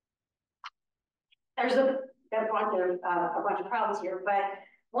 There's a bunch of problems here, but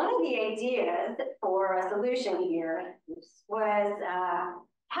one of the ideas for a solution here was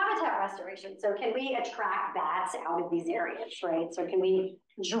habitat restoration. So can we attract bats out of these areas, right? So can we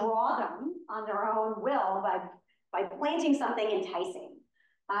draw them on their own will by planting something enticing?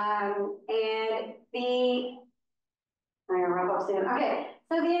 And I'm gonna wrap up soon. Okay,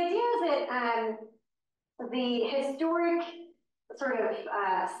 so the idea is that the historic sort of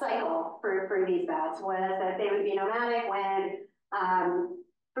cycle for these bats was that they would be nomadic when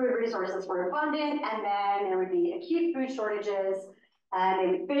food resources were abundant, and then there would be acute food shortages, and they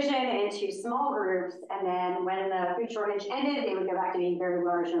would fission into small groups, and then when the food shortage ended, they would go back to being very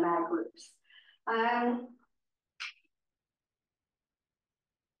large nomadic groups.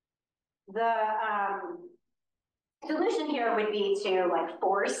 The solution here would be to like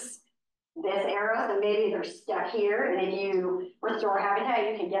force this arrow, so maybe they're stuck here, and if you restore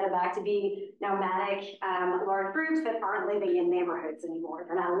habitat, you can get it back to be nomadic large groups that aren't living in neighborhoods anymore.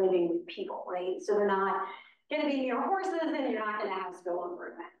 They're not living with people, right? So they're not going to be near horses, and you're not going to have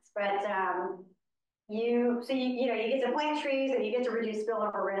spillover events. But you get to plant trees, and you get to reduce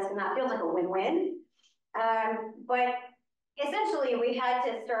spillover risk, and that feels like a win-win. But essentially, we had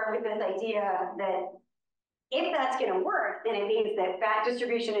to start with this idea that if that's going to work, then it means that bat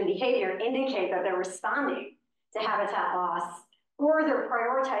distribution and behavior indicate that they're responding to habitat loss, or they're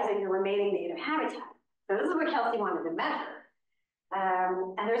prioritizing the remaining native habitat. So this is what Kelsey wanted to measure.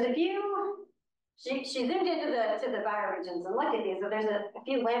 And there's a few, she zoomed into the bioregions and looked at these, so there's a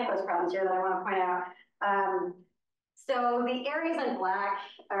few lamppost problems here that I want to point out. So the areas in black,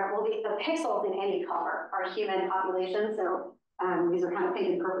 the pixels in any color are human populations. So these are kind of pink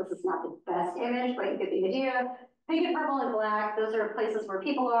and purple. This is not the best image, but you get the idea. Pink and purple and black, those are places where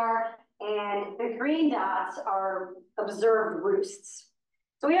people are. And the green dots are observed roosts.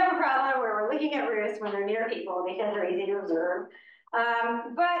 So we have a problem where we're looking at roosts when they're near people because they're easy to observe.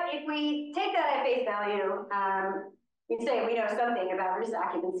 But if we take that at face value, we say we know something about roost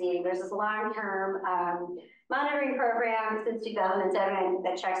occupancy. There's this long-term monitoring program since 2007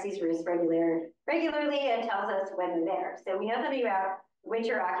 that checks these roosts regularly and tells us when they're there. So we know something about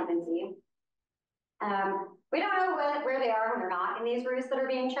winter occupancy. We don't know where they are when they're not in these roosts that are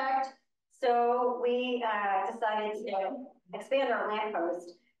being checked. So we decided to expand our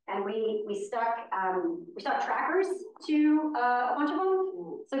lamppost, and we stuck trackers to a bunch of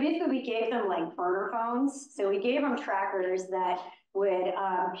them. So basically, we gave them like burner phones. So we gave them trackers that would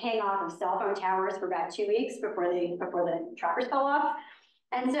hang off of cell phone towers for about 2 weeks before the trackers fell off.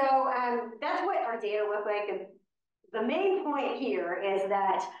 And so that's what our data look like. And the main point here is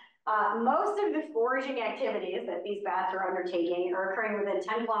that most of the foraging activities that these bats are undertaking are occurring within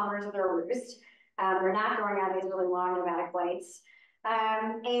 10 kilometers of their roost. They're not going on these really long nomadic flights.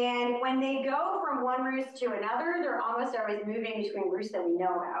 And when they go from one roost to another, they're almost always moving between roosts that we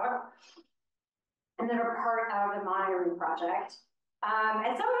know about and that are part of the monitoring project.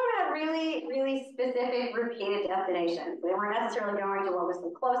 And some of them had really, really specific repeated destinations. They weren't necessarily going to what was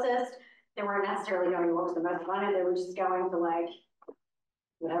the closest. They weren't necessarily going to what was the most abundant. They were just going to like,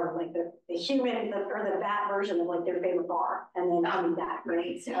 whatever, like the human or the bat version of like their favorite bar, and then coming back,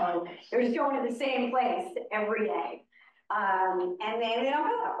 right? So they're just going to the same place every day. And they don't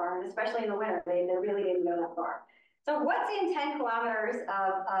go that far, and especially in the winter, they really didn't go that far. So what's in 10 kilometers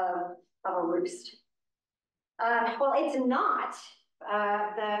of a roost? Well, it's not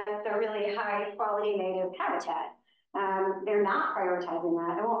the really high quality native habitat. They're not prioritizing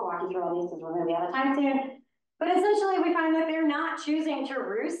that. I won't walk you through all these because we're going to be out of time soon. But essentially, we find that they're not choosing to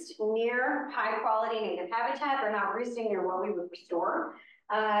roost near high quality native habitat. They're not roosting near what we would restore.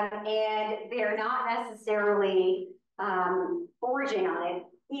 And they're not necessarily foraging on it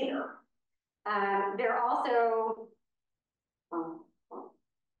either. They're also,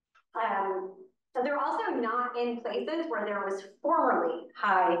 so they're also not in places where there was formerly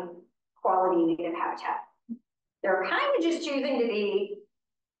high quality native habitat. They're kind of just choosing to be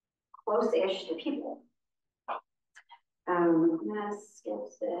close-ish to people. I'm gonna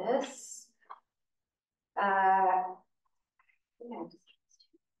skip this.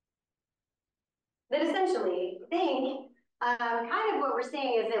 That essentially think kind of what we're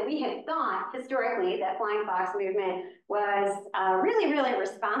seeing is that we had thought historically that flying fox movement was really, really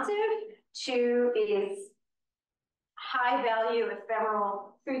responsive to these high value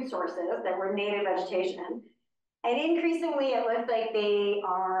ephemeral food sources that were native vegetation. And increasingly, it looks like they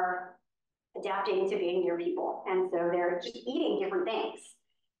are adapting to being near people. And so they're just eating different things.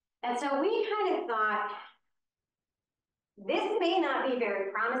 And so we kind of thought, this may not be very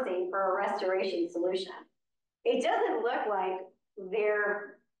promising for a restoration solution. It doesn't look like they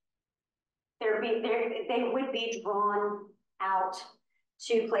would be drawn out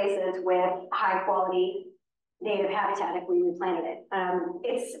to places with high quality native habitat if we replanted it.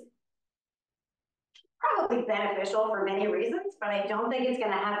 It's probably beneficial for many reasons, but I don't think it's going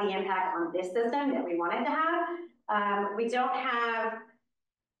to have the impact on this system that we wanted to have. We don't have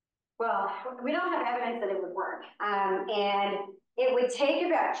evidence that it would work. And it would take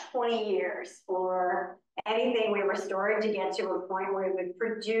about 20 years for anything we restored to get to a point where it would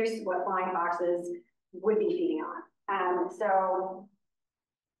produce what flying foxes would be feeding on. So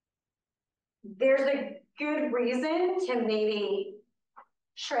there's a good reason to maybe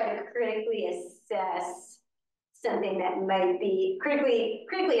try to critically assess something that might be critically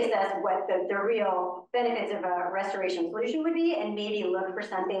assess what the real benefits of a restoration solution would be, and maybe look for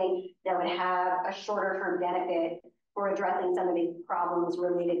something that would have a shorter term benefit for addressing some of these problems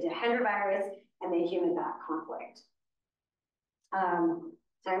related to Hendra virus and the human-bat conflict.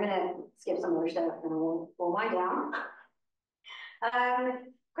 So I'm going to skip some other stuff and we'll wind down.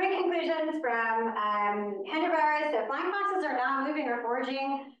 Quick conclusions from Hendra virus. So flying foxes are not moving or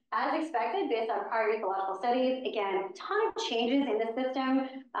foraging as expected based on prior ecological studies. Again, a ton of changes in the system,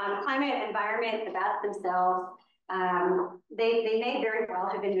 climate, environment, the bats themselves. They may very well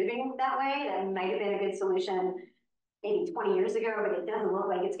have been moving that way. That might have been a good solution maybe 20 years ago, but it doesn't look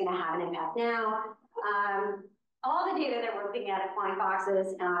like it's going to have an impact now. All the data that we're looking at flying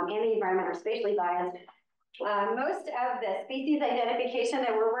foxes and the environment are spatially biased. Most of the species identification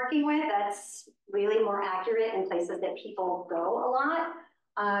that we're working with, that's really more accurate in places that people go a lot.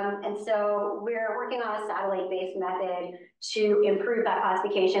 And so we're working on a satellite-based method to improve that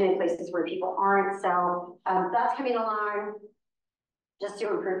classification in places where people aren't. So that's coming along just to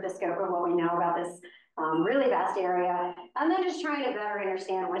improve the scope of what we know about this really vast area. And then just trying to better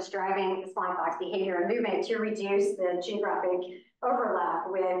understand what's driving this flying fox behavior and movement to reduce the geographic overlap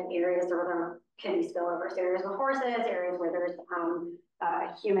with areas where there can be spillovers, areas with horses, areas where there's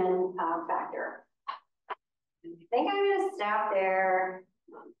a human factor. I think I'm going to stop there.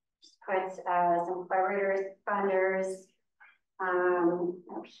 Just put some collaborators, funders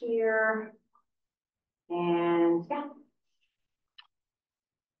up here. And yeah.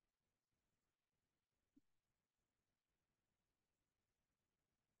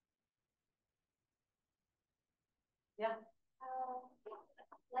 Yeah.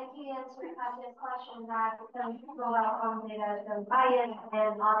 Like you answered this question that roll out on data to bias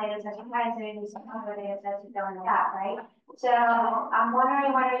and all data sets are proprietary and some other data sets you don't have, right? So I'm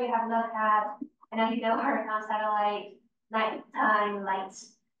wondering whether you have looked at, I know you don't work on satellite nighttime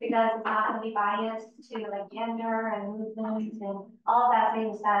lights because it's not going to be biased to like gender and movements and all of that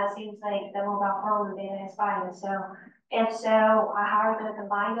things that it seems like the mobile phone data is biased. So if so, how are you going to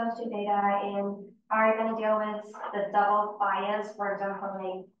combine those two data and how are you going to deal with the double bias? For example,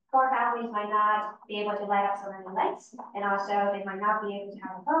 like poor families might not be able to light up so many lights, and also they might not be able to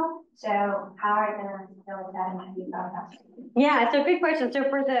have a phone. So how are you going to deal with that and how do you thought about that? Yeah, so good question. So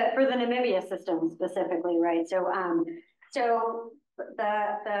for the Namibia system specifically, right? So the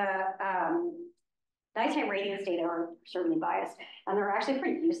nighttime radiance data are certainly biased, and they're actually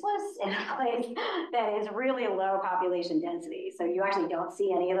pretty useless in a place that is really low population density. So you actually don't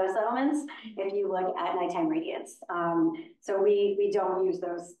see any of those settlements if you look at nighttime radiance. So we don't use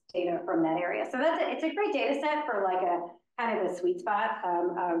those data from that area. So it's a great data set for like a kind of a sweet spot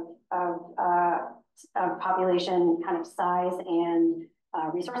of population kind of size and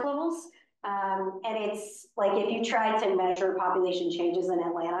resource levels. And it's like if you tried to measure population changes in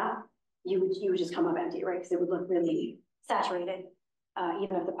Atlanta, you would just come up empty, right? Because it would look really saturated,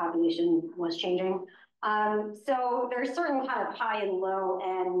 even if the population was changing. So there's certain kind of high and low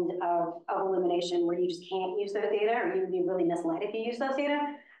end of elimination where you just can't use those data, or you would be really misled if you use those data.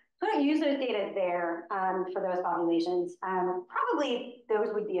 So don't use those data there for those populations. Probably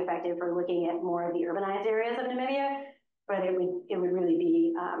those would be effective for looking at more of the urbanized areas of Namibia, but it would really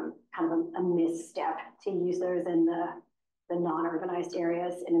be kind of a misstep to use those in the non-urbanized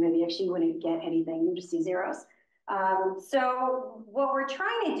areas in Namibia. Actually, you wouldn't get anything; you just see zeros. So what we're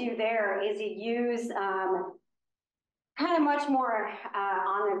trying to do there is to use kind of much more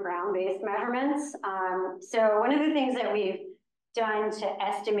on the ground based measurements. So one of the things that we've done to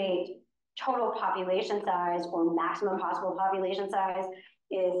estimate total population size or maximum possible population size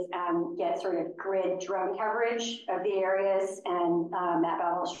is get sort of grid drone coverage of the areas and map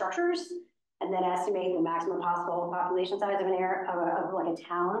out all the structures, and then estimate the maximum possible population size of an area of like a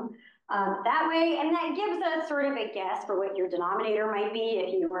town. That way, and that gives us sort of a guess for what your denominator might be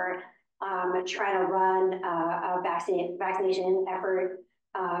if you were trying to run a vaccination effort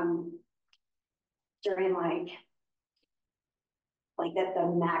during like the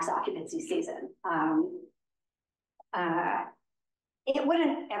max occupancy season. It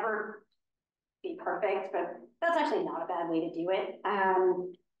wouldn't ever be perfect, but that's actually not a bad way to do it.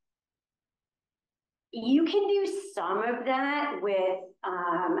 You can do some of that with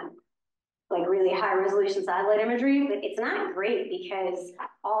like really high resolution satellite imagery, but it's not great because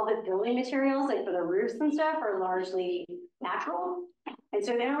all the building materials, like for the roofs and stuff, are largely natural, and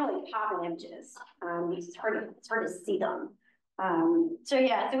so they don't really pop in images. It's hard to see them. So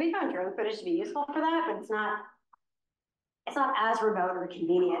yeah, so we found drone footage to be useful for that, but it's not as remote or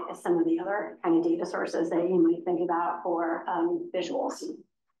convenient as some of the other kind of data sources that you might think about for visuals.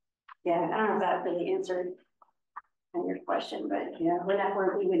 Yeah, I don't know if that really answered your question, but yeah,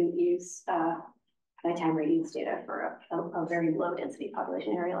 we wouldn't use nighttime radiance data for a very low density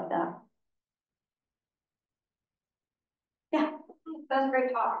population area like that. Yeah. That was a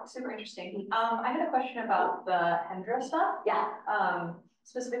great talk, super interesting. I had a question about the Hendra stuff. Yeah.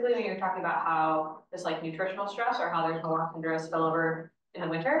 Specifically when you're talking about how there's like nutritional stress or how there's more Hendra spillover in the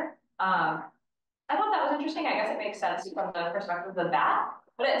winter. I thought that was interesting. I guess it makes sense from the perspective of the bat,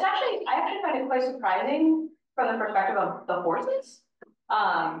 but I actually find it quite surprising from the perspective of the horses.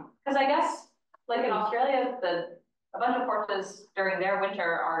 Because I guess like in Australia, a bunch of horses during their winter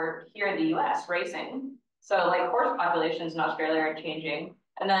are here in the US racing. So like horse populations in Australia are changing.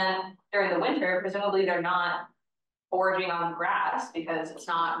 And then during the winter, presumably they're not foraging on grass because it's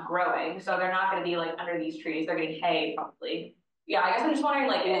not growing. So they're not going to be like under these trees. They're getting hay probably. Yeah, I guess I'm just wondering,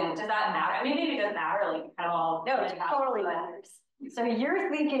 like, does that matter? I mean, maybe it doesn't matter, like, kind of all. No, it totally matters. So you're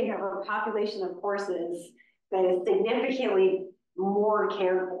thinking of a population of horses that is significantly more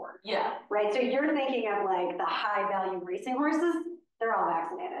cared for. Yeah. Right. So you're thinking of like the high value racing horses. They're all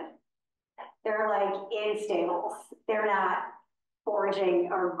vaccinated. They're like in stables. They're not foraging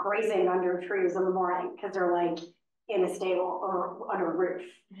or grazing under trees in the morning because they're like in a stable or under a roof.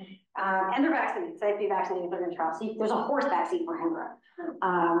 And they're vaccinated. So they'd be vaccinated if they're going to trial. So there's a horse vaccine for Hendra,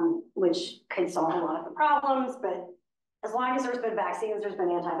 which could solve a lot of the problems. But as long as there's been vaccines, there's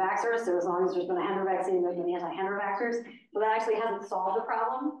been anti-vaxxers. So as long as there's been a Hendra vaccine, there's been anti-Hendra vaxxers. But that actually hasn't solved the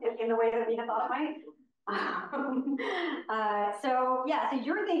problem in the way that we had thought it might. So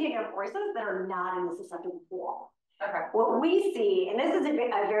you're thinking of horses that are not in the susceptible pool. Okay. What we see, and this is a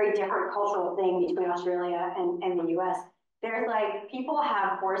very different cultural thing between Australia and the US, there's like, people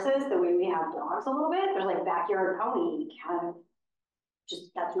have horses the way we have dogs a little bit. There's like backyard pony kind of,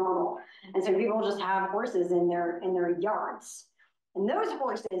 just that's normal. And so people just have horses in their yards. And those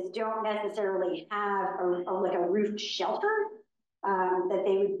horses don't necessarily have like a roofed shelter that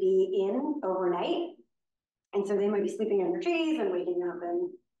they would be in overnight. And so they might be sleeping under trees and waking up and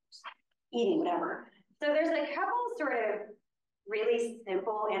eating whatever. So there's a couple sort of really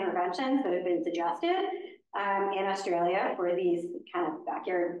simple interventions that have been suggested in Australia for these kind of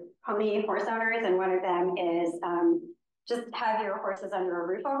backyard pony horse owners. And one of them is just have your horses under a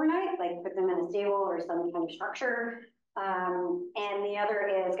roof overnight, like put them in a stable or some kind of structure. And the other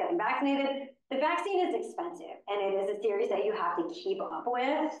is get them vaccinated The vaccine is expensive, and it is a series that you have to keep up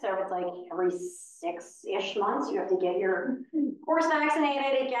with. So it's like every 6-ish months, you have to get your horse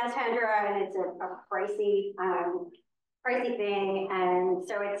vaccinated against Hendra, and it's a pricey, pricey thing. And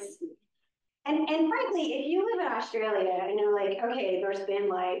so it's, and frankly, if you live in Australia and you're like, okay, there's been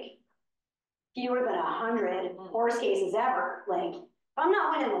like fewer than 100 horse cases ever, like if I'm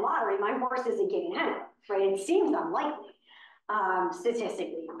not winning the lottery, my horse isn't getting Hendra, right? It seems unlikely.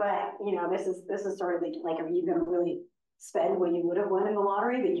 Statistically, but you know, this is sort of like, are you going to really spend what you would have won in the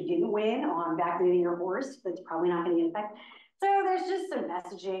lottery that you didn't win on vaccinating your horse? That's probably not going to get effective. So there's just some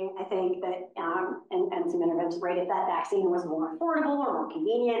messaging, I think, that and some interventions, right? If that vaccine was more affordable or more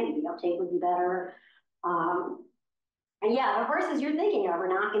convenient, maybe the uptake would be better. And yeah, the horses you're thinking of are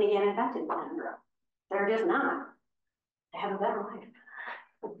not going to get infected with Hendra. They're just not. They have a better life.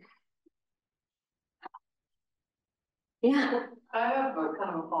 Yeah. I have a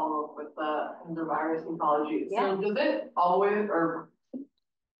kind of a follow-up with the virus ecology. Yeah. So does it always, or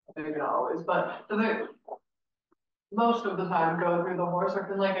maybe not always, but does it most of the time go through the horse, or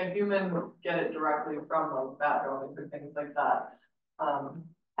can like a human get it directly from like bat droppings or things like that?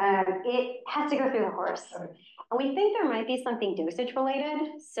 It has to go through the horse. Okay. And we think there might be something dosage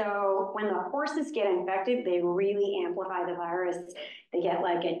related. So when the horses get infected, they really amplify the virus. They get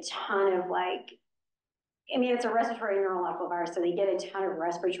like a ton of it's a respiratory neurological virus, so they get a ton of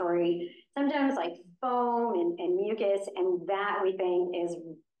respiratory, sometimes like foam and mucus, and that we think is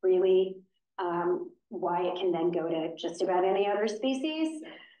really why it can then go to just about any other species.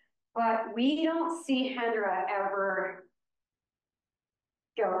 But we don't see Hendra ever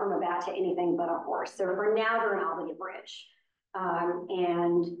go from a bat to anything but a horse. So for now, they're an obligate bridge.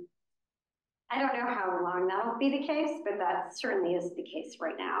 And I don't know how long that'll be the case, but that certainly is the case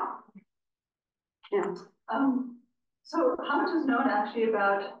right now. Yeah. So how much is known actually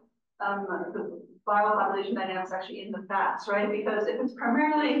about the viral population dynamics actually in the bats, right? Because if it's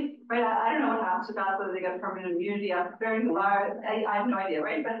primarily, right, I don't know what happens to bats, whether they get permanent immunity after bearing the virus, I have no idea,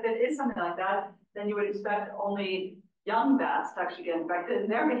 right? But if it is something like that, then you would expect only young bats to actually get infected,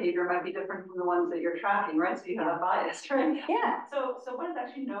 and their behavior might be different from the ones that you're tracking, right? So you have a bias, right? Yeah. So what is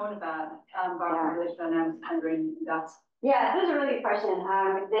actually known about viral population dynamics in bats? Yeah, this is a really good question.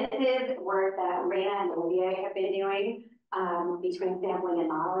 This is work that Raina and Olivia have been doing between sampling and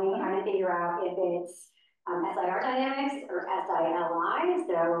modeling, trying to figure out if it's SIR dynamics or SILI.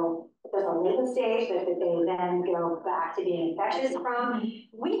 So if there's a latent stage that they then go back to being infectious from.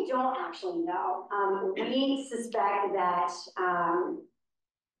 We don't actually know. We suspect that,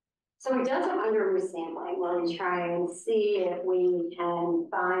 so we've done some under-roost sampling where we try and see if we can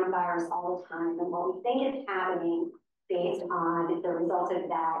find virus all the time. And what we think is happening based on the results of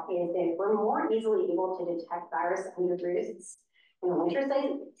that is that we're more easily able to detect virus under roosts in the winter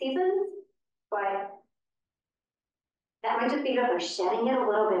seasons, but that might just be that they're shedding it a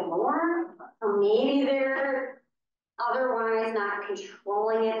little bit more, or maybe they're otherwise not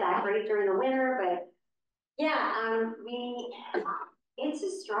controlling it that great during the winter. But yeah, it's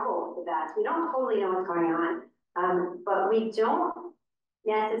a struggle with the bats. We don't totally know what's going on, but we don't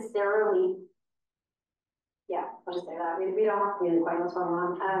necessarily. Yeah, I'll just say that. We don't really quite know what's going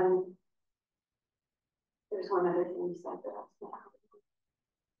on. There's one other thing you said that.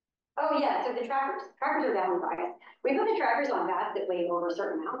 Oh yeah, so the trackers. Trackers are definitely biased. We put the trackers on bats that weigh over a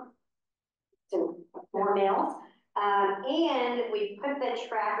certain amount, so more males. And we put the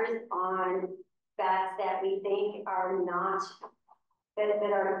trackers on bats that we think are not,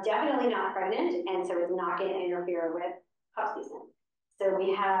 that are definitely not pregnant, and so it's not going to interfere with pup season. So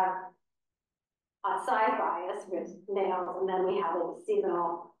we have a size bias with males, and then we have a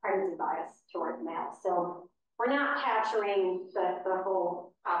seasonal pregnancy bias towards males. So we're not capturing the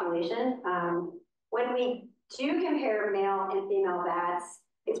whole population. When we do compare male and female bats,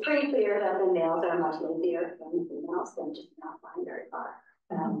 it's pretty clear that the males are much lazier than females, so just not flying very far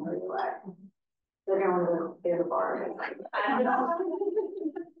where you are. They're going to the bar.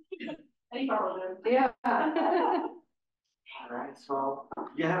 Any problem? Yeah. All right, so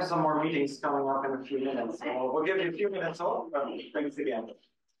you have some more meetings coming up in a few minutes. So we'll give you a few minutes off, but thanks again.